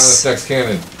on this face. next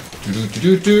cannon.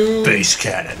 Do. Base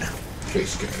cannon.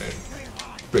 Base cannon.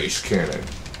 Base cannon.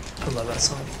 I love that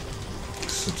song.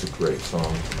 Such a great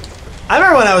song. I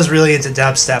remember when I was really into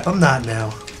dubstep. I'm not now.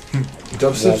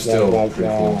 Dubstep's still pretty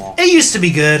cool. It used to be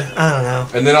good. I don't know.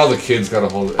 And then all the kids got a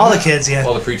hold of it. All the kids, yeah.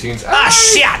 All the preteens. Ah,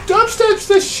 shit! Dubstep's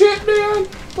the shit, man.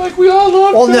 Like we all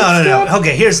love Well, dubstep. no.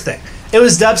 Okay, here's the thing. It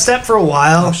was dubstep for a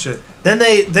while. Oh shit. Then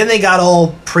they got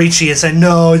all preachy and said,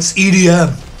 "No, it's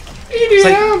EDM." It's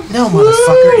EDM. like, no,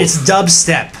 motherfucker, it's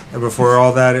dubstep. And before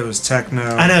all that, it was techno.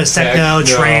 I know, it's techno,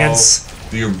 trance,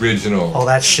 The original. all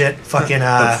that shit. Fucking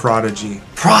The Prodigy.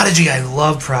 Prodigy. I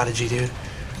love Prodigy, dude.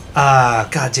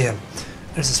 Goddamn.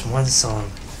 There's this one song.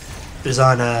 It was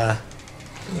on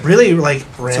really like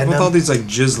What's up with all random. these like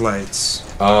jizz lights?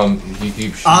 He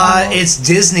keeps shooting off. It's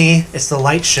Disney. It's the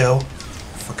light show.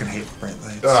 Fucking hate bright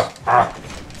lights.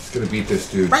 He's gonna beat this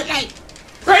dude. Bright light.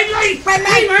 Red light. Bright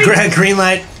light. Green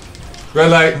light. Red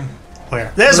light.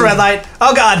 Where? There's a red light.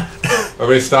 Oh god.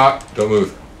 Everybody stop. Don't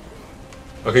move.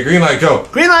 Okay, green light, go.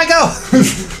 Green light, go.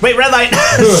 Wait, red light.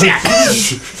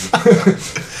 Shit.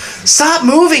 Stop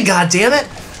moving, god damn it.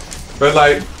 Red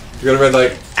light. You got a red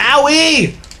light.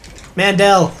 Owie.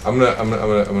 Mandel. I'm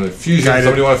gonna fuse you. Guided.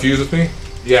 Somebody want to fuse with me?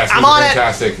 Yes. I'm Mr. on it.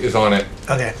 Fantastic is on it.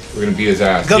 Okay. We're gonna beat his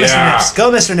ass. Go, yeah. Mr. Nips.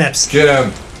 Go, Mr. Nips. Get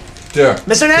him. There.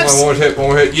 Mr. Come Nips. on, one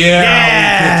more hit. Yeah.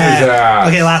 We kicked his ass.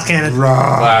 Okay, last cannon.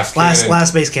 Last cannon.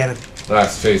 Last base cannon.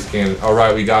 Last face cannon. All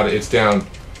right, we got it. It's down.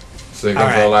 So here comes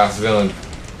All right. our last villain.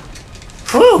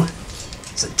 Whew.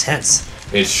 It's intense.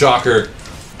 It's Shocker.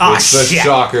 Oh, it's the shit.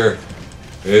 Shocker.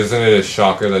 Isn't it a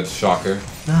shocker that's Shocker?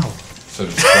 No. Such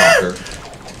a shocker.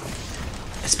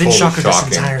 It's been Totally Shocker shocking.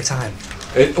 this entire time.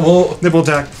 Well, Nipple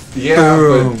attack. yeah,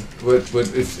 Boom. but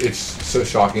it's so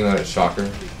shocking that it's Shocker.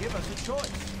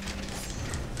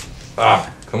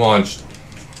 Ah, come on,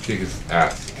 kick his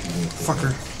ass.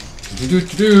 Fucker.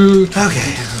 Do.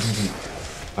 Okay.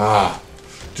 Ah.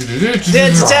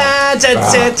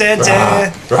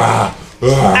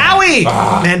 Owie!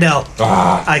 Mandel.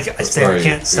 I Sorry,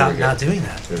 can't stop here we go. not doing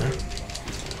that.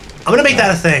 I'm gonna make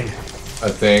that a thing. A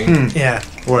thing. Yeah.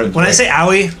 What? When I say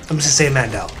owie, I'm just gonna say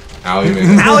Mandel. Owie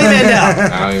Mandel. Owie Mandel.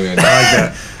 Owie Mandel. I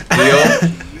like that.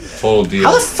 Deal. Total deal.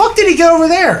 How the fuck did he get over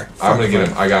there? I'm gonna get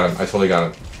him. I got him. I totally got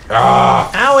him.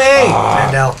 Ah. Owie!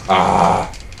 Mandel.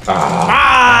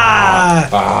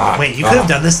 Wait, you could have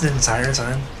done this the entire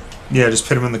time? Yeah, just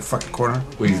put him in the fucking corner.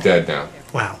 Well, he's dead now.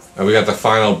 Wow. And we got the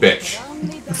final bitch.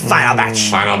 Final match.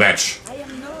 Final bitch.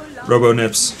 Robo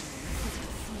nips.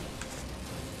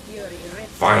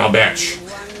 Final bitch.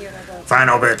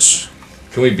 Final bitch.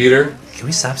 Can we beat her? Can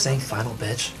we stop saying final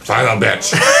bitch? Final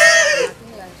bitch.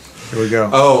 Here we go.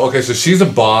 Oh, okay, so she's a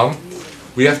bomb.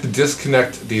 We have to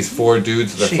disconnect these 4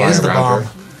 dudes that are She flying is the around bomb. her.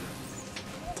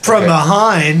 From Okay.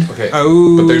 behind. Okay.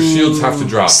 Oh. But their shields have to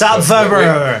drop. Stop So- wait,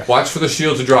 Weber. watch for the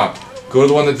shield to drop. Go to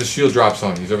the one that the shield drops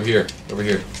on. He's over here. Over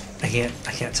here. I can't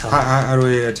tell. How do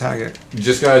we attack it? You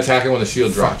just gotta attack it when the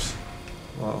shield drops.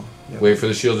 Well, yeah. Wait for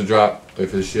the shield to drop. Wait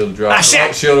for the shield to drop. Ah, shit!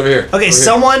 Oh, shield over here. Okay, Over here.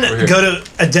 someone Over here. go to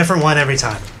a different one every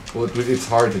time. Well, it's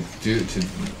hard to do.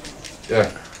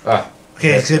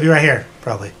 Okay, it's gonna be right here,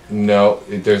 probably. No,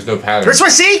 there's no pattern. First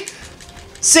one, see?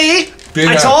 See? Big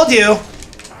I ass. told you.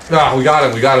 Ah, we got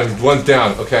him. One's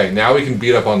down. Okay, now we can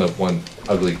beat up on the one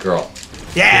ugly girl.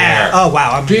 Yeah. Beat her. Oh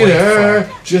wow, I'm Beat way her.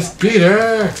 far. Just beat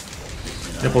her.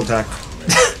 Nipple attack.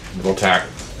 Nipple attack.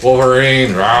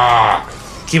 Wolverine. Rah.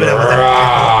 Keep it up with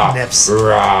Rah. the nips.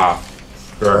 Rah.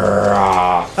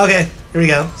 Rah. Okay, here we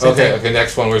go. Same Okay, thing. okay,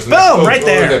 next one. Where's the Boom, next? Oh, right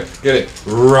there. Get it.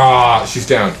 Rah. She's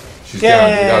down. She's down.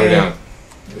 We got her Yay. down.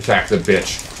 Attack the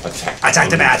bitch. Attack Attack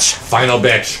the match. Final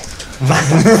bitch.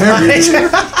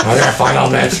 I'm your final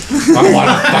bitch. I want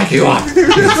to fuck you up. You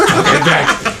fucking bitch.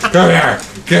 Come here.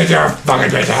 Get your fucking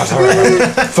bitch ass over here.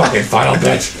 Fucking final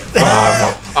bitch.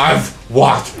 I've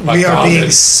walked. We are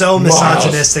being so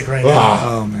misogynistic right now.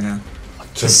 Oh man.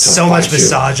 So much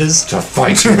massages. To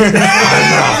fight you. I'm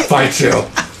gonna fight you.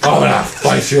 I'm gonna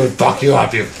fight you and fuck you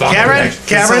up, you fucking Cameron, bitch.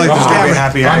 Cameron, like there's gonna be a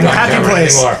happy I'm not Happy Cameron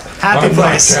place. anymore. Happy I'm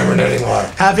place. not Cameron anymore.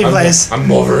 Happy place. I'm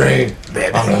Wolverine.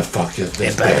 Baby. I'm gonna fuck you,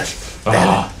 this baby. bitch.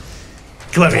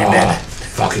 Come over here, baby.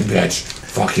 Fucking bitch.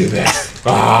 Fuck you, bitch.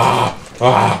 I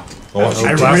want you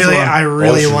dead. I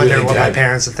really you wonder really what my dead.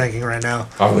 parents are thinking right now.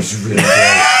 I was really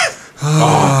dead.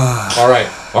 All right.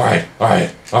 I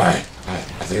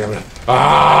think I'm gonna.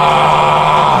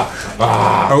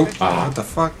 Oh, what the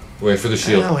fuck? Wait for the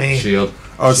shield. Owie. Shield.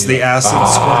 Oh, it's the acid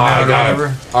squirting I out or got whatever.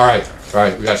 him. All right.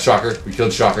 We got Shocker. We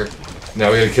killed Shocker. Now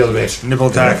we gotta kill the bitch. Nipple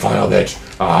attack. Final bitch.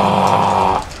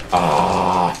 Wow.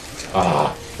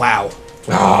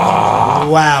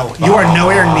 Wow. You are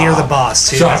nowhere near the boss,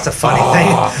 too. That's the funny thing.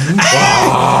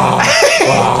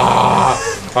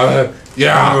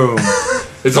 Yeah. Boom.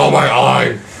 It's all my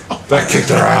eye. That kicked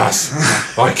her ass.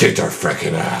 I kicked her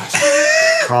frickin' ass.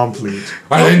 Complete.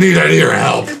 I didn't need any of your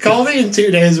help. Call me in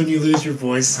 2 days when you lose your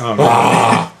voice. Oh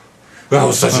no. That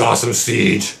was such an awesome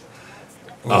siege.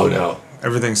 Oh no.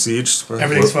 Everything's sieged.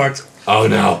 Everything's fucked. Oh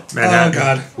no. Manhattan. Oh,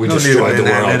 God. We No need of destroyed the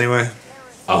Manhattan world. anyway.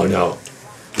 Oh no.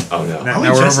 Oh no. Now, Are we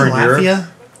now we're just over in in Europe.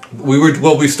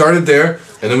 Latvia? We started there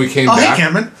and then we came Oh, back. hey,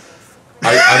 Cameron.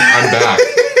 I'm back.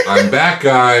 I'm back,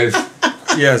 guys.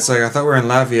 Yeah, it's like I thought we were in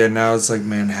Latvia. Now it's like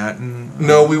Manhattan.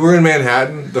 No, we were in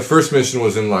Manhattan. The first mission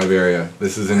was in Liberia.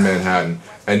 This is in Manhattan.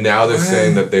 And now they're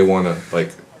saying that they want to,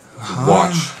 like,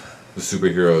 watch the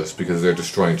superheroes because they're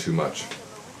destroying too much.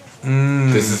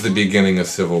 This is the beginning of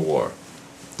Civil War.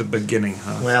 The beginning,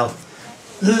 huh? Well,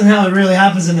 this isn't how it really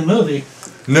happens in the movie.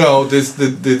 No,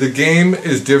 the game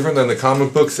is different than the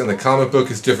comic books, and the comic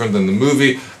book is different than the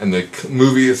movie, and the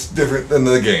movie is different than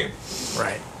the game.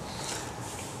 Right.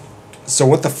 So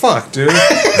what the fuck, dude?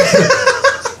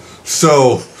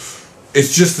 So,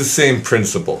 it's just the same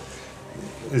principle.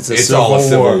 It's all a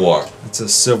civil war. It's a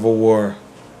civil war.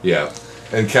 Yeah.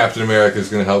 And Captain America is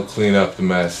going to help clean up the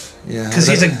mess. Yeah. Because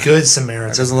he's a good It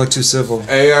Samaritan. doesn't look too civil.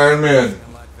 Hey, Iron Man,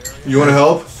 you want to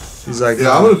help? He's like,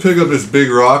 Yeah, I'm going to pick up this big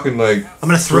rock and, like... I'm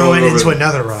going to throw it over into the-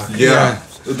 another rock. Yeah.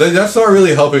 That's not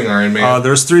really helping Iron Man.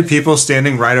 there's 3 people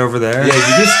standing right over there. Yeah,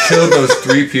 you just killed those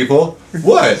 3 people.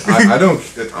 What? I don't...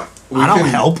 I don't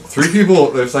help. 3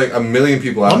 people, there's like a million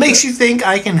people out What makes there. you think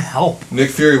I can help? Nick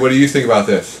Fury, what do you think about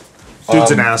this?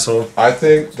 Dude's an asshole. I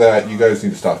think that you guys need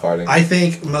to stop fighting. I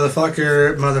think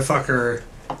motherfucker,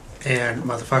 and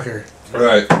motherfucker.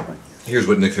 Alright, here's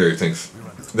what Nick Fury thinks.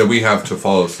 That we have to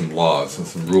follow some laws and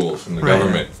some rules, and the Right.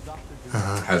 government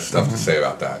has stuff to say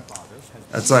about that.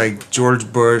 That's like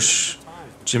George Bush,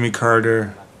 Jimmy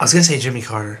Carter. I was going to say Jimmy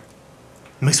Carter.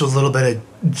 Mixed with a little bit of,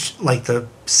 like, the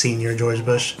senior George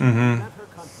Bush.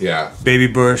 Yeah, Baby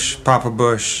Bush, Papa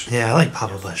Bush. Yeah, I like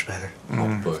Papa Bush better.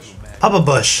 Bush. Papa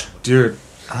Bush. Dude,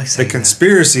 I like the saying that.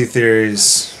 conspiracy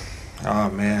theories. Oh,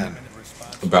 man.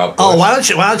 About Bush. Oh, why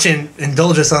don't you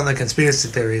indulge us on the conspiracy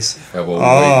theories? Yeah, well,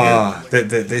 wait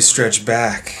here. They stretch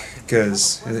back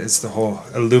because it's the whole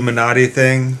Illuminati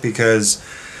thing. Because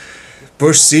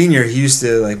Bush Sr., he used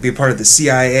to like be a part of the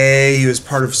CIA. He was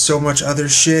part of so much other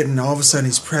shit, and all of a sudden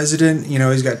he's president. You know,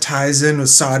 he's got ties in with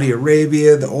Saudi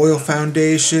Arabia, the oil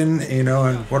foundation. You know,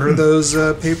 and what are those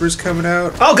papers coming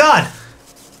out? Oh, God!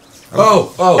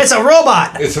 Oh, It's a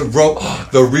robot! it's a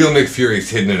the real Nick Fury's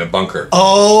hidden in a bunker.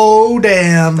 Oh,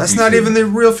 damn. That's not even the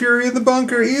real Fury in the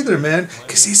bunker either, man.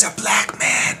 Because he's a black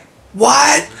man.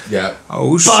 What? Yeah.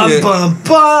 Oh Bum, shit! bum,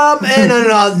 bum. And on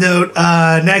another note,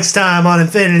 next time on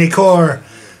Infinity Core,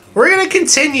 we're going to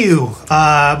continue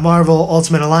Marvel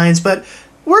Ultimate Alliance, but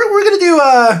we're going to do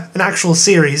an actual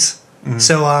series.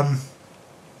 So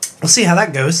we'll see how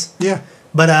that goes. Yeah.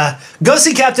 But go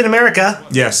see Captain America.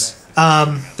 Yes.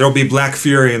 There'll be Black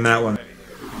Fury in that one.